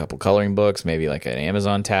 Give them a couple coloring books, maybe like an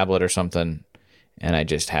Amazon tablet or something, and I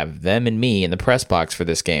just have them and me in the press box for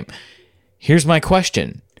this game. Here's my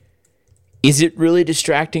question. Is it really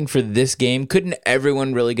distracting for this game? Couldn't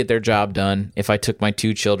everyone really get their job done if I took my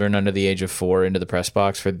 2 children under the age of 4 into the press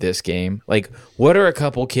box for this game? Like, what are a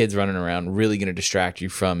couple kids running around really going to distract you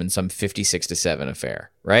from in some 56-7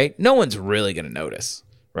 affair, right? No one's really going to notice,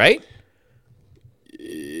 right?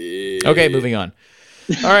 Okay, moving on.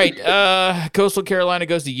 All right, Coastal Carolina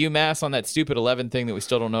goes to UMass on that stupid 11 thing that we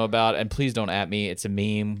still don't know about, and please don't at me. It's a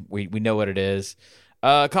meme. We know what it is.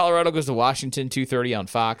 Colorado goes to Washington, 2:30 on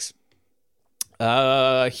Fox.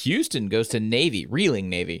 Houston goes to Navy, Reeling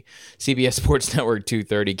Navy. CBS Sports Network,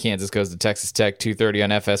 2:30. Kansas goes to Texas Tech, 2:30 on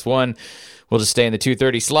FS1. We'll just stay in the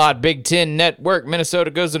 2:30 slot. Big Ten Network, Minnesota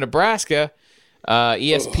goes to Nebraska.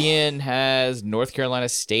 ESPN has North Carolina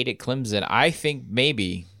State at Clemson. I think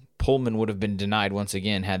maybe Pullman would have been denied once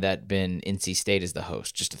again had that been NC State as the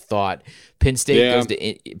host. Just a thought. Penn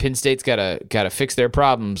State's got to fix their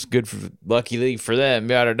problems. Luckily for them.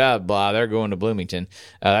 Blah. They're going to Bloomington.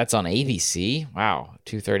 That's on ABC. Wow,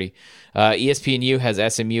 2:30. ESPNU has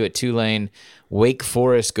SMU at Tulane. Wake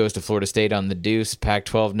Forest goes to Florida State on the Deuce.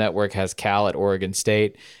 Pac-12 Network has Cal at Oregon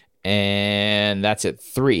State, and that's at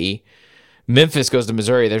 3. Memphis goes to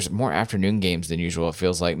Missouri. There's more afternoon games than usual, it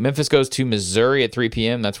feels like. Memphis goes to Missouri at 3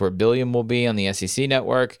 p.m. That's where Billiam will be on the SEC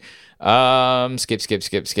network. Skip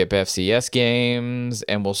FCS games,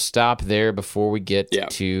 and we'll stop there before we get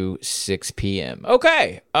to 6 p.m.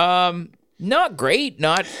 Okay. Not great.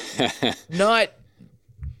 Not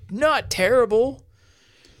terrible.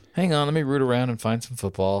 Hang on, let me root around and find some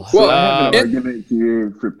football. Well, I have an argument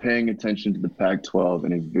here for paying attention to the Pac-12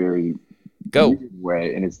 in a very weird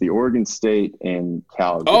way, and it's the Oregon State and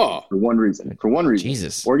Cal. For one reason.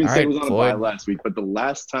 Jesus. Oregon State was on a bye last week, but the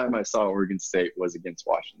last time I saw Oregon State was against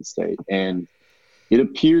Washington State, and it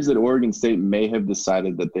appears that Oregon State may have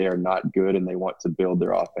decided that they are not good and they want to build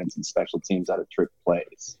their offense and special teams out of trick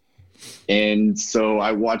plays. And so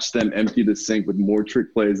I watched them empty the sink with more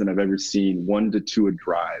trick plays than I've ever seen, 1-2 a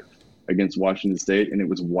drive against Washington State, and it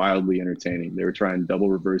was wildly entertaining. They were trying double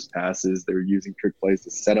reverse passes. They were using trick plays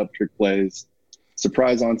to set up trick plays,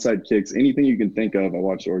 surprise onside kicks, anything you can think of. I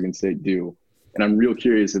watched Oregon State do, and I'm real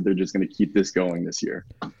curious if they're just going to keep this going this year.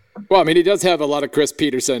 Well, I mean, he does have a lot of Chris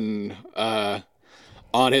Peterson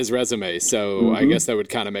on his resume, so I guess that would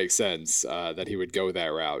kind of make sense that he would go that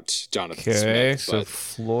route, Jonathan Smith. So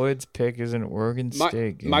Floyd's pick is an Oregon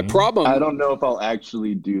State game. My problem... I don't know if I'll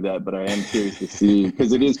actually do that, but I am curious to see,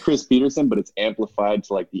 because it is Chris Peterson, but it's amplified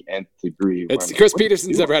to like the nth degree. Chris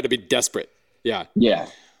Peterson's never had to be desperate. Yeah. Yeah.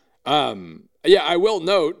 Yeah, I will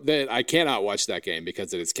note that I cannot watch that game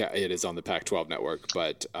because it is on the Pac-12 network.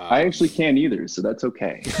 But I actually can't either, so that's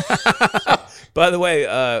okay. By the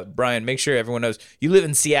way, Brian, make sure everyone knows you live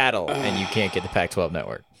in Seattle and you can't get the Pac-12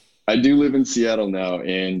 network. I do live in Seattle now,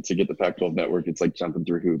 and to get the Pac-12 network, it's like jumping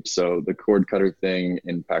through hoops. So the cord cutter thing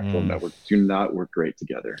and Pac-12 network do not work great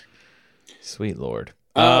together. Sweet Lord.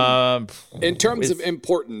 In terms of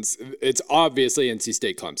importance, it's obviously NC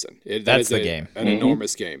State Clemson. That's the game. An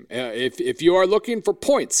enormous game. If you are looking for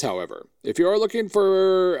points, however, if you are looking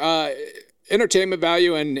for entertainment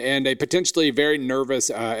value and a potentially very nervous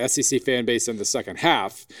SEC fan base in the second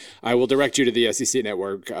half, I will direct you to the SEC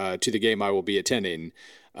network to the game I will be attending.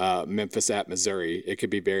 Memphis at Missouri. It could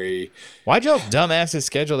be very... Why'd y'all dumbasses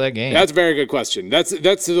schedule that game? That's a very good question. That's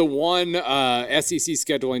the one SEC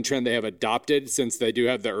scheduling trend they have adopted since they do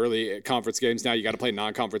have the early conference games. Now you got to play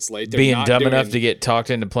non-conference late. They're being dumb enough to get talked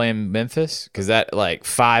into playing Memphis? Because that, like,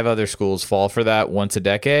 5 other schools fall for that once a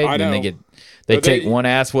decade. I know. And they get... They take one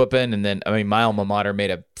ass whooping, and then my alma mater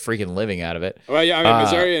made a freaking living out of it. Well, yeah,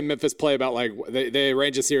 Missouri and Memphis play about they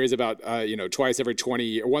arrange a series about once every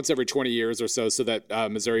 20 years or so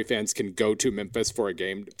that Missouri fans can go to Memphis for a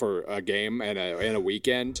game and a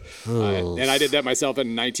weekend. And I did that myself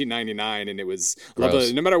in 1999, and it was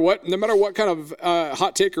lovely. No matter what kind of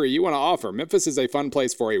hot takery you want to offer, Memphis is a fun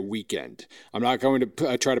place for a weekend. I'm not going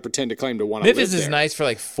to try to pretend to claim to want to live there. Memphis is nice for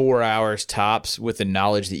like 4 hours tops, with the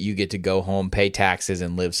knowledge that you get to go home, pay taxes,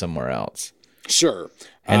 and live somewhere else. Sure.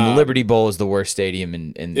 And the Liberty Bowl is the worst stadium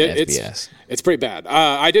in FBS. It's pretty bad.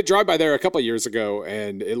 I did drive by there a couple of years ago,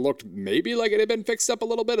 and it looked maybe like it had been fixed up a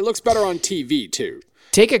little bit. It looks better on TV, too.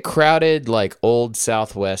 Take a crowded, like, old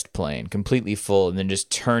Southwest plane, completely full, and then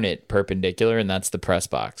just turn it perpendicular, and that's the press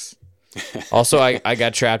box. Also, I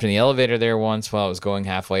got trapped in the elevator there once while I was going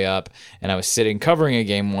halfway up, and I was sitting covering a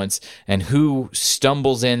game once, and who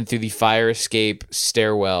stumbles in through the fire escape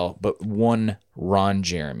stairwell but one Ron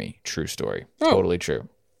Jeremy. True story. Oh. Totally true.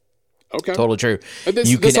 Okay. Totally true.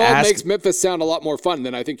 This all makes Memphis sound a lot more fun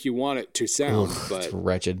than I think you want it to sound. But it's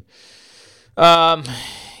wretched. Yeah,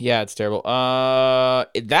 it's terrible.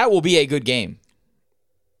 That will be a good game.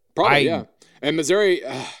 Probably, yeah. And Missouri...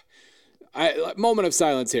 moment of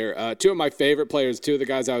silence here. Two of my favorite players, two of the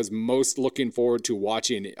guys I was most looking forward to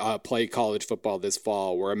watching play college football this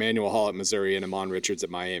fall were Emmanuel Hall at Missouri and Amon Richards at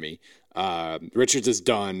Miami. Richards is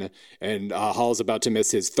done, and Hall's about to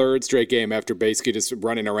miss his third straight game after basically just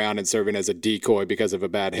running around and serving as a decoy because of a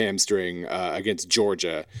bad hamstring against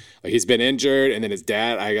Georgia. He's been injured, and then his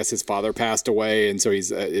dad, I guess his father passed away, and so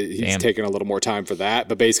he's taken a little more time for that.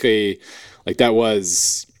 But basically, that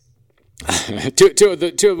was...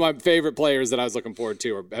 two of my favorite players that I was looking forward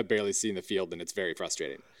to have barely seen the field, and it's very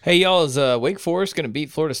frustrating. Hey, y'all, is Wake Forest going to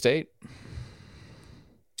beat Florida State?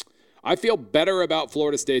 I feel better about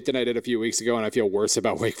Florida State than I did a few weeks ago, and I feel worse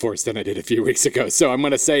about Wake Forest than I did a few weeks ago. So I'm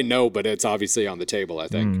going to say no, but it's obviously on the table, I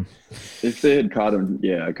think. If they had caught him,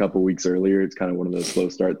 a couple weeks earlier, it's kind of one of those slow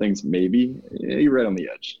start things. Maybe. You're right on the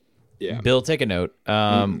edge. Yeah. Bill, take a note.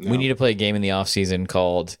 No. We need to play a game in the offseason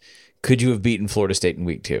called Could You Have Beaten Florida State in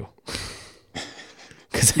Week 2?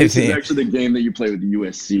 This is actually the game that you play with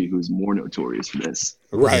USC, who's more notorious for this.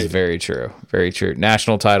 Right. This is very true. Very true.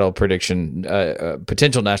 National title prediction,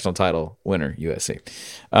 potential national title winner, USC.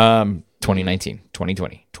 2019,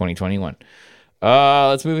 2020, 2021.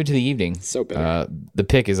 Let's move into the evening. So bitter. The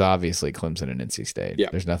pick is obviously Clemson and NC State. Yeah.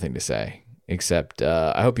 There's nothing to say except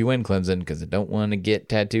I hope you win, Clemson, because I don't want to get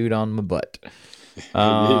tattooed on my butt. You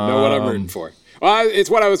know what I'm rooting for. Well, it's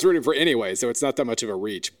what I was rooting for anyway, so it's not that much of a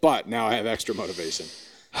reach. But now I have extra motivation.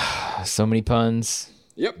 So many puns.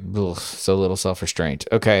 Yep. Ugh, so little self-restraint.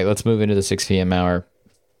 Okay, let's move into the 6 p.m. hour.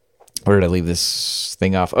 Where did I leave this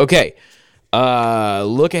thing off? Okay.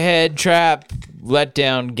 Look ahead, trap,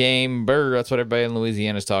 letdown game. Brr, that's what everybody in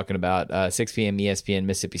Louisiana is talking about. 6 p.m. ESPN,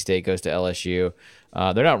 Mississippi State goes to LSU.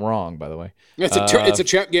 They're not wrong, by the way. It's a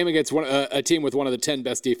trap game against a team with one of the 10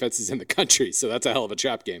 best defenses in the country, so that's a hell of a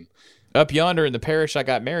trap game. Up yonder in the parish I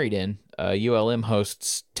got married in, ULM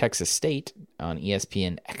hosts Texas State on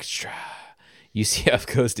ESPN Extra.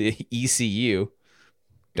 UCF goes to ECU.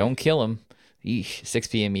 Don't kill them. 6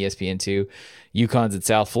 p.m. ESPN2. UConn's at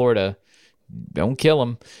South Florida. Don't kill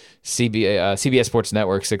them. CBS Sports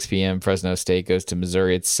Network, 6 p.m. Fresno State goes to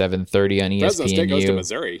Missouri at 7:30 on ESPNU. Fresno State goes to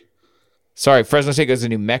Missouri. Sorry, Fresno State goes to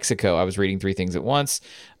New Mexico. I was reading three things at once.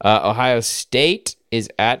 Ohio State is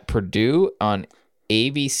at Purdue on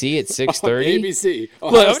ABC at 6:30. ABC.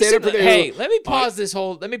 Ohio State at Purdue. Hey, let me pause this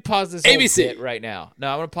whole ABC. bit right now. No,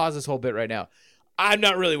 I'm going to pause this whole bit right now. I'm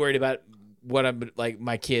not really worried about what I'm like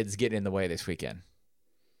my kids getting in the way this weekend.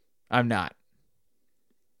 I'm not.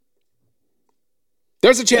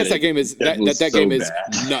 There's a chance that game is game is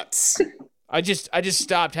nuts. I just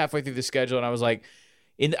stopped halfway through the schedule and I was like,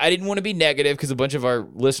 I didn't want to be negative because a bunch of our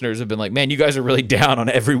listeners have been like, man, you guys are really down on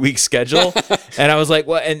every week's schedule. And I was like,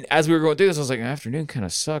 well, and as we were going through this, I was like, afternoon kind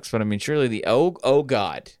of sucks, but I mean, surely oh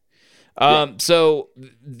God. So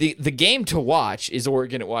the game to watch is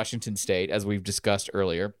Oregon at Washington State, as we've discussed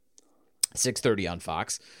earlier, 6:30 on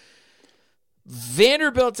Fox.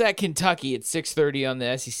 Vanderbilt's at Kentucky at 6:30 on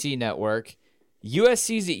the SEC network.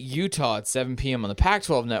 USC's at Utah at 7 p.m. on the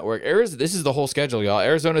Pac-12 network. This is the whole schedule, y'all.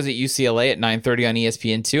 Arizona's at UCLA at 9:30 on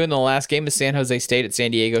ESPN2, and the last game is San Jose State at San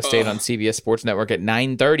Diego State on CBS Sports Network at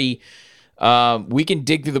 9:30. We can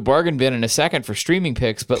dig through the bargain bin in a second for streaming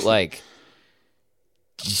picks, but like,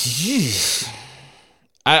 geez.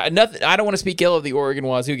 I don't want to speak ill of the Oregon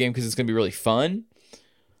Wazoo game because it's going to be really fun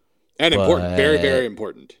and important, very, very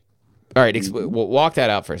important. All right, walk that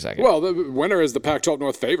out for a second. Well, the winner is the Pac-12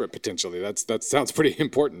 North favorite potentially. That sounds pretty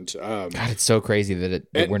important. God, it's so crazy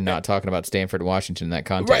that we're not talking about Stanford and Washington in that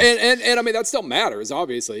context. Right, and I mean that still matters.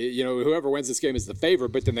 Obviously, you know, whoever wins this game is the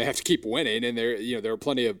favorite, but then they have to keep winning, and there are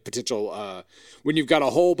plenty of potential. When you've got a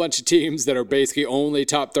whole bunch of teams that are basically only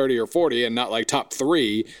top 30 or 40 and not like top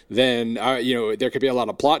 3, then there could be a lot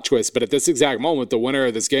of plot twists. But at this exact moment, the winner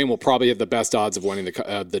of this game will probably have the best odds of winning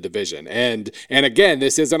the division. And again,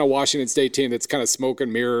 this isn't a Washington State team that's kind of smoke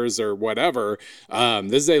and mirrors or whatever.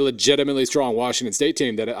 This is a legitimately strong Washington State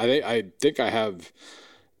team that I think I have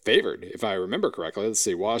favored, if I remember correctly. Let's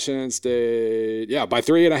see, Washington State, by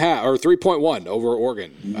 3.5 or 3.1 over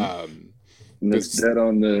Oregon. And that's dead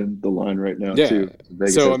on the line right now, too.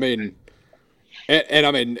 So, I mean,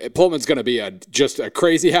 Pullman's going to be just a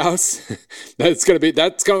crazy house.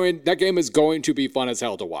 That game is going to be fun as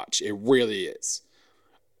hell to watch. It really is.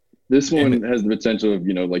 This one has the potential of,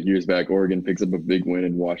 like years back, Oregon picks up a big win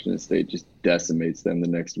and Washington State just decimates them the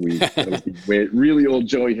next week. That was the really old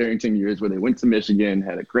Joey Harrington years where they went to Michigan,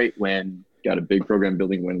 had a great win, got a big program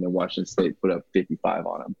building win, and then Washington State put up 55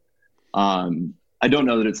 on them. I don't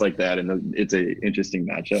know that it's like that, and it's an interesting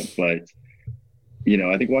matchup, but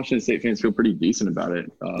I think Washington State fans feel pretty decent about it.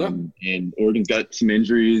 And Oregon's got some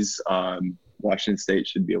injuries. Washington State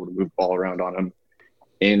should be able to move the ball around on them.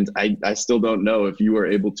 And I still don't know if you are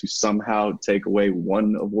able to somehow take away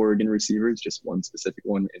one of Oregon receivers, just one specific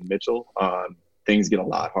one in Mitchell, things get a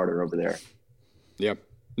lot harder over there. Yep.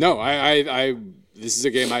 No, I this is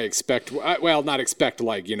a game I expect. Well, not expect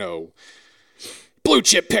like, blue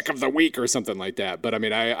chip pick of the week or something like that. But I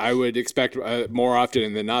mean, I would expect more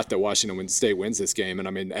often than not that Washington State wins this game. And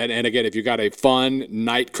I mean, and again, if you got a fun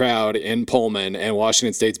night crowd in Pullman and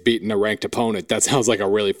Washington State's beating a ranked opponent, that sounds like a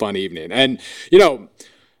really fun evening. And,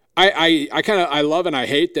 I love and I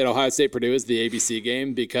hate that Ohio State Purdue is the ABC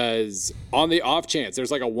game, because on the off chance,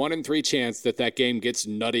 there's like a 1 in 3 chance that game gets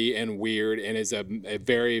nutty and weird and is a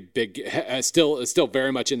very big, still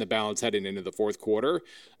very much in the balance heading into the fourth quarter.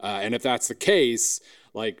 And if that's the case,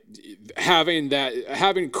 like having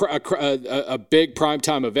a big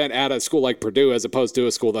primetime event at a school like Purdue, as opposed to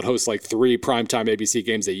a school that hosts like 3 primetime ABC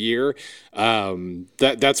games a year,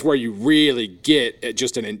 that's where you really get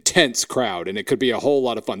just an intense crowd, and it could be a whole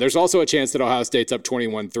lot of fun. There's also a chance that Ohio State's up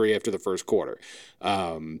 21-3 after the first quarter.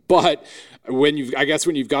 But when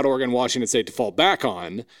you've got Oregon, Washington State to fall back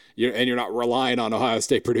on, and you're not relying on Ohio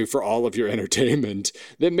State, Purdue for all of your entertainment,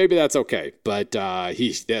 then maybe that's okay. But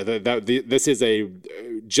this is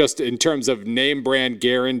just in terms of name brand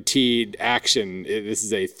guaranteed action, this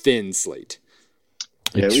is a thin slate.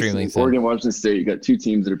 Yeah, extremely thin. Oregon, Washington State, you got 2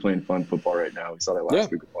 teams that are playing fun football right now. We saw that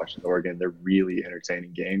last week with Washington, Oregon. They're really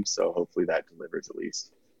entertaining games, so hopefully that delivers at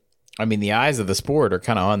least. I mean, the eyes of the sport are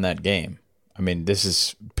kind of on that game. I mean, this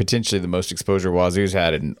is potentially the most exposure Wazoo's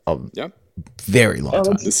had in a very long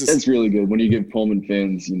time. It's really good when you give Pullman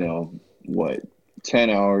fans,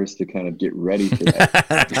 10 hours to kind of get ready for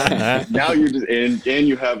that. Now you're just and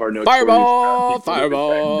you have our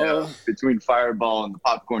fireball. Between fireball and the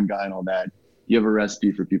popcorn guy and all that, you have a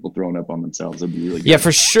recipe for people throwing up on themselves. It'd be really good. Yeah,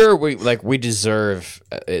 for sure. We deserve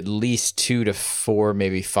at least 2 to 4,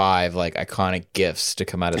 maybe 5 iconic gifts to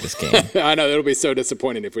come out of this game. I know it'll be so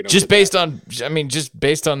disappointing if we don't. Just based on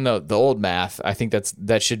the old math, I think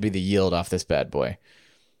that should be the yield off this bad boy.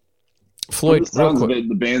 Floyd, real quick.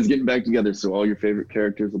 The band's getting back together, so all your favorite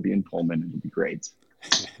characters will be in Pullman. It'll be great.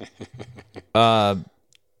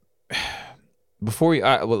 Before we,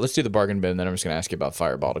 let's do the bargain bin, then I'm just going to ask you about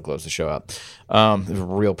Fireball to close the show out. A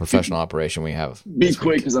real professional operation we have. Be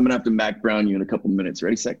quick, because I'm going to have to Mac Brown you in a couple minutes.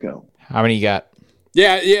 Ready, set, go. How many you got?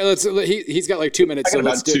 Yeah. He's got like 2 minutes. I got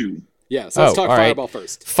about 2. Yeah, so let's talk Fireball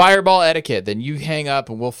first. Fireball etiquette. Then you hang up,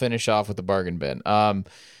 and we'll finish off with the bargain bin.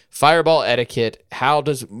 Fireball etiquette. How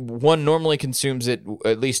does one normally consumes it?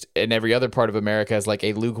 At least in every other part of America, as like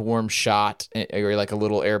a lukewarm shot or like a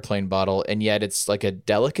little airplane bottle, and yet it's like a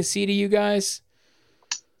delicacy to you guys.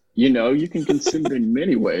 You can consume it in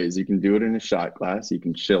many ways. You can do it in a shot glass. You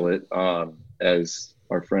can chill it. As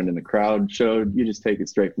our friend in the crowd showed, you just take it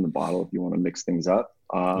straight from the bottle if you want to mix things up.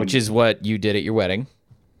 Which is what you did at your wedding.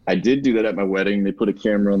 I did do that at my wedding. They put a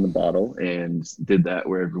camera on the bottle and did that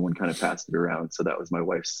where everyone kind of passed it around. So that was my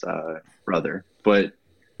wife's brother. But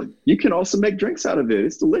you can also make drinks out of it.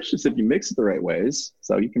 It's delicious if you mix it the right ways.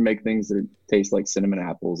 So you can make things that taste like cinnamon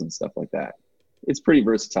apples and stuff like that. It's pretty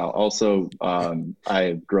versatile. Also,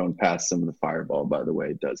 I've grown past some of the Fireball, by the way.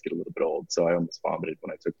 It does get a little bit old, so I almost vomited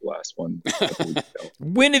when I took the last one a couple weeks ago.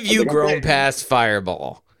 When have you grown past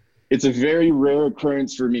Fireball? It's a very rare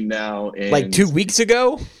occurrence for me now. And like 2 weeks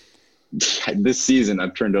ago? this season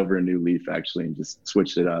I've turned over a new leaf actually and just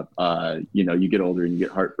switched it up. You get older and you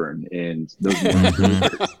get heartburn, and those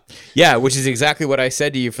Yeah, which is exactly what I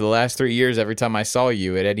said to you for the last 3 years. Every time I saw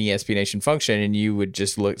you at any SB Nation function, and you would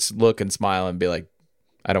just look and smile and be like,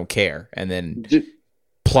 "I don't care," and then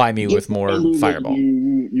ply me with more Fireball.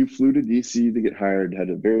 You flew to DC to get hired, had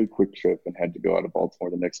a very quick trip, and had to go out of Baltimore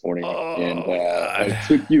the next morning. I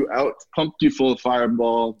took you out, pumped you full of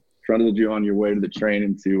Fireball, trundled you on your way to the train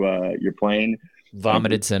into your plane.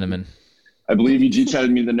 Vomited cinnamon. I believe you G-chatted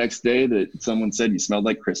me the next day that someone said you smelled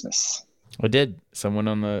like Christmas. I did. Someone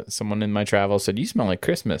in my travel said you smell like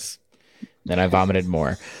Christmas. Then I vomited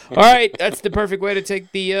more. All right, that's the perfect way to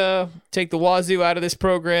take the Wazoo out of this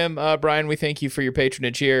program. Brian, we thank you for your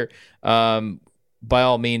patronage here. By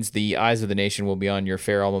all means, the eyes of the nation will be on your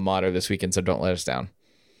fair alma mater this weekend, so don't let us down.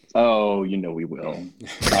 Oh, we will.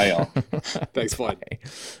 Bye, all. Thanks, Floyd.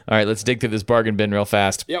 All right, let's dig through this bargain bin real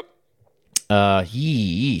fast. Yep.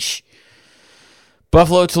 Yeesh.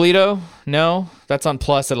 Buffalo, Toledo? No, that's on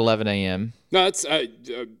Plus at 11 a.m. No,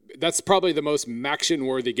 that's probably the most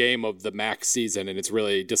Maction-worthy game of the MAC season, and it's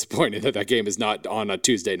really disappointing that game is not on a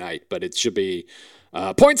Tuesday night, but it should be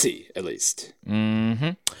pointsy, at least.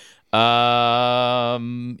 Mm-hmm.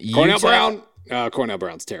 Cornell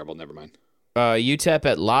Brown's terrible. Never mind. UTEP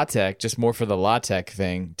at La Tech, just more for the La Tech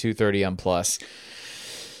thing, 2:30 on Plus.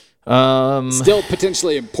 Still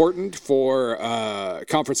potentially important for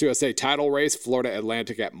Conference USA title race. Florida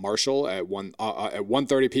Atlantic at Marshall at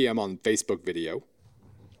 1:30 p.m. on Facebook video.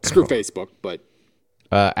 Screw Facebook, but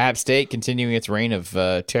App State continuing its reign of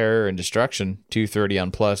terror and destruction. 2:30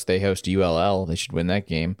 on Plus. They host ULL. They should win that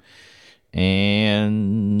game.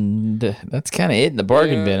 And that's kind of it in the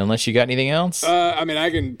bargain bin, unless you got anything else. I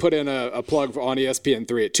can put in a plug on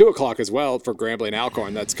ESPN3 at 2 o'clock as well for Grambling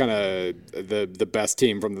Alcorn. That's kind of the best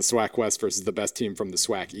team from the SWAC West versus the best team from the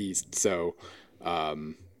SWAC East. So,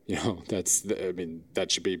 that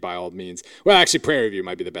should be by all means. Well, actually, Prairie View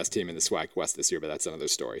might be the best team in the SWAC West this year, but that's another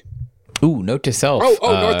story. Ooh, note to self.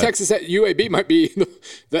 North Texas at UAB might be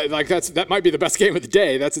that might be the best game of the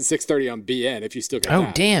day. That's at 6:30 on BN if you still get that. Oh,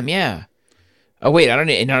 damn, yeah. Oh, wait,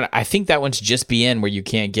 I think that one's just BN where you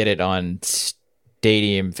can't get it on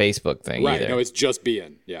Stadium Facebook thing either. No, it's just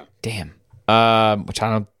BN, yeah. Damn. Which I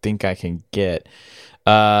don't think I can get.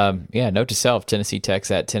 Note to self, Tennessee Tech's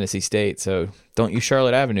at Tennessee State, so don't use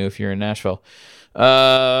Charlotte Avenue if you're in Nashville.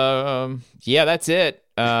 That's it.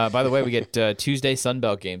 By the way, we get Tuesday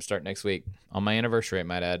Sunbelt games start next week. On my anniversary, I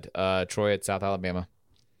might add. Troy at South Alabama.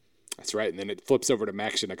 That's right, and then it flips over to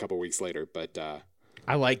Maction a couple weeks later, but...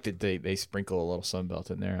 I like that they sprinkle a little Sunbelt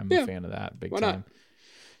in there. I'm a fan of that. Big time. Not?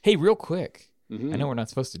 Hey, real quick. Mm-hmm. I know we're not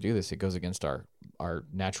supposed to do this. It goes against our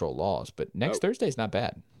natural laws, but next Thursday's not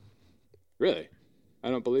bad. Really? I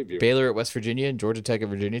don't believe you. Baylor at West Virginia and Georgia Tech at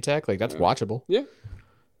Virginia Tech. That's watchable. Yeah.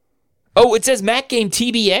 Oh, it says MAC game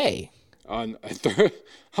TBA. On Thursday.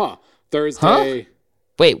 Huh?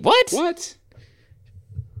 Wait, what? What?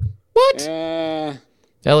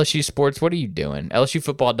 LSU Sports, what are you doing?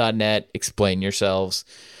 LSUfootball.net, explain yourselves.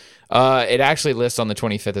 It actually lists on the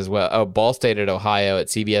 25th as well. Oh, Ball State at Ohio at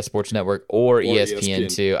CBS Sports Network or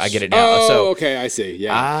ESPN2. I get it now. Oh, okay, I see.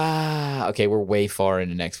 Yeah. Okay, we're way far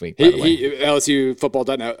into next week, by the way.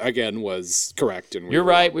 LSUfootball.net, again, was correct. And You're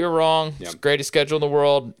right. We were wrong. Yep. It's the greatest schedule in the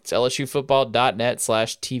world. It's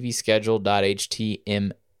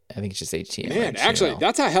LSUfootball.net/tvschedule.htm. I think it's just HTML. Man, actually,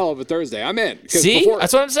 that's a hell of a Thursday. I'm in. See?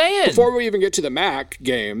 That's what I'm saying. Before we even get to the MAC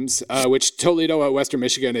games, which Toledo at Western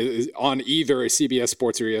Michigan is on either CBS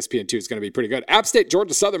Sports or ESPN2 is going to be pretty good. App State,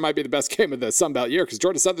 Georgia Southern might be the best game of the Sun Belt year because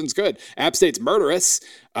Georgia Southern's good. App State's murderous,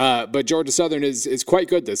 but Georgia Southern is quite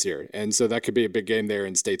good this year. And so that could be a big game there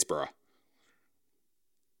in Statesboro.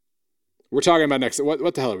 We're talking about next.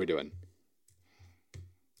 What the hell are we doing?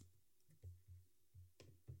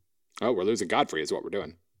 Oh, we're losing Godfrey is what we're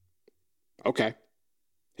doing. Okay.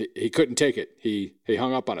 He couldn't take it. He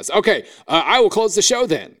hung up on us. Okay, I will close the show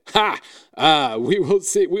then. We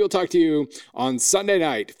will talk to you on Sunday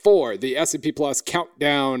night for the S&P Plus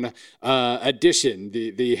Countdown edition,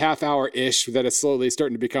 the half hour ish that is slowly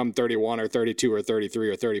starting to become 31 or 32 or 33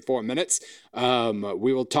 or 34 minutes.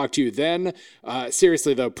 We will talk to you then.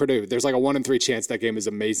 Seriously though, Purdue, there's like a 1 in 3 chance that game is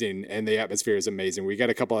amazing and the atmosphere is amazing. We got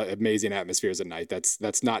a couple of amazing atmospheres at night.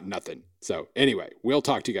 That's not nothing. So anyway, we'll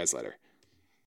talk to you guys later.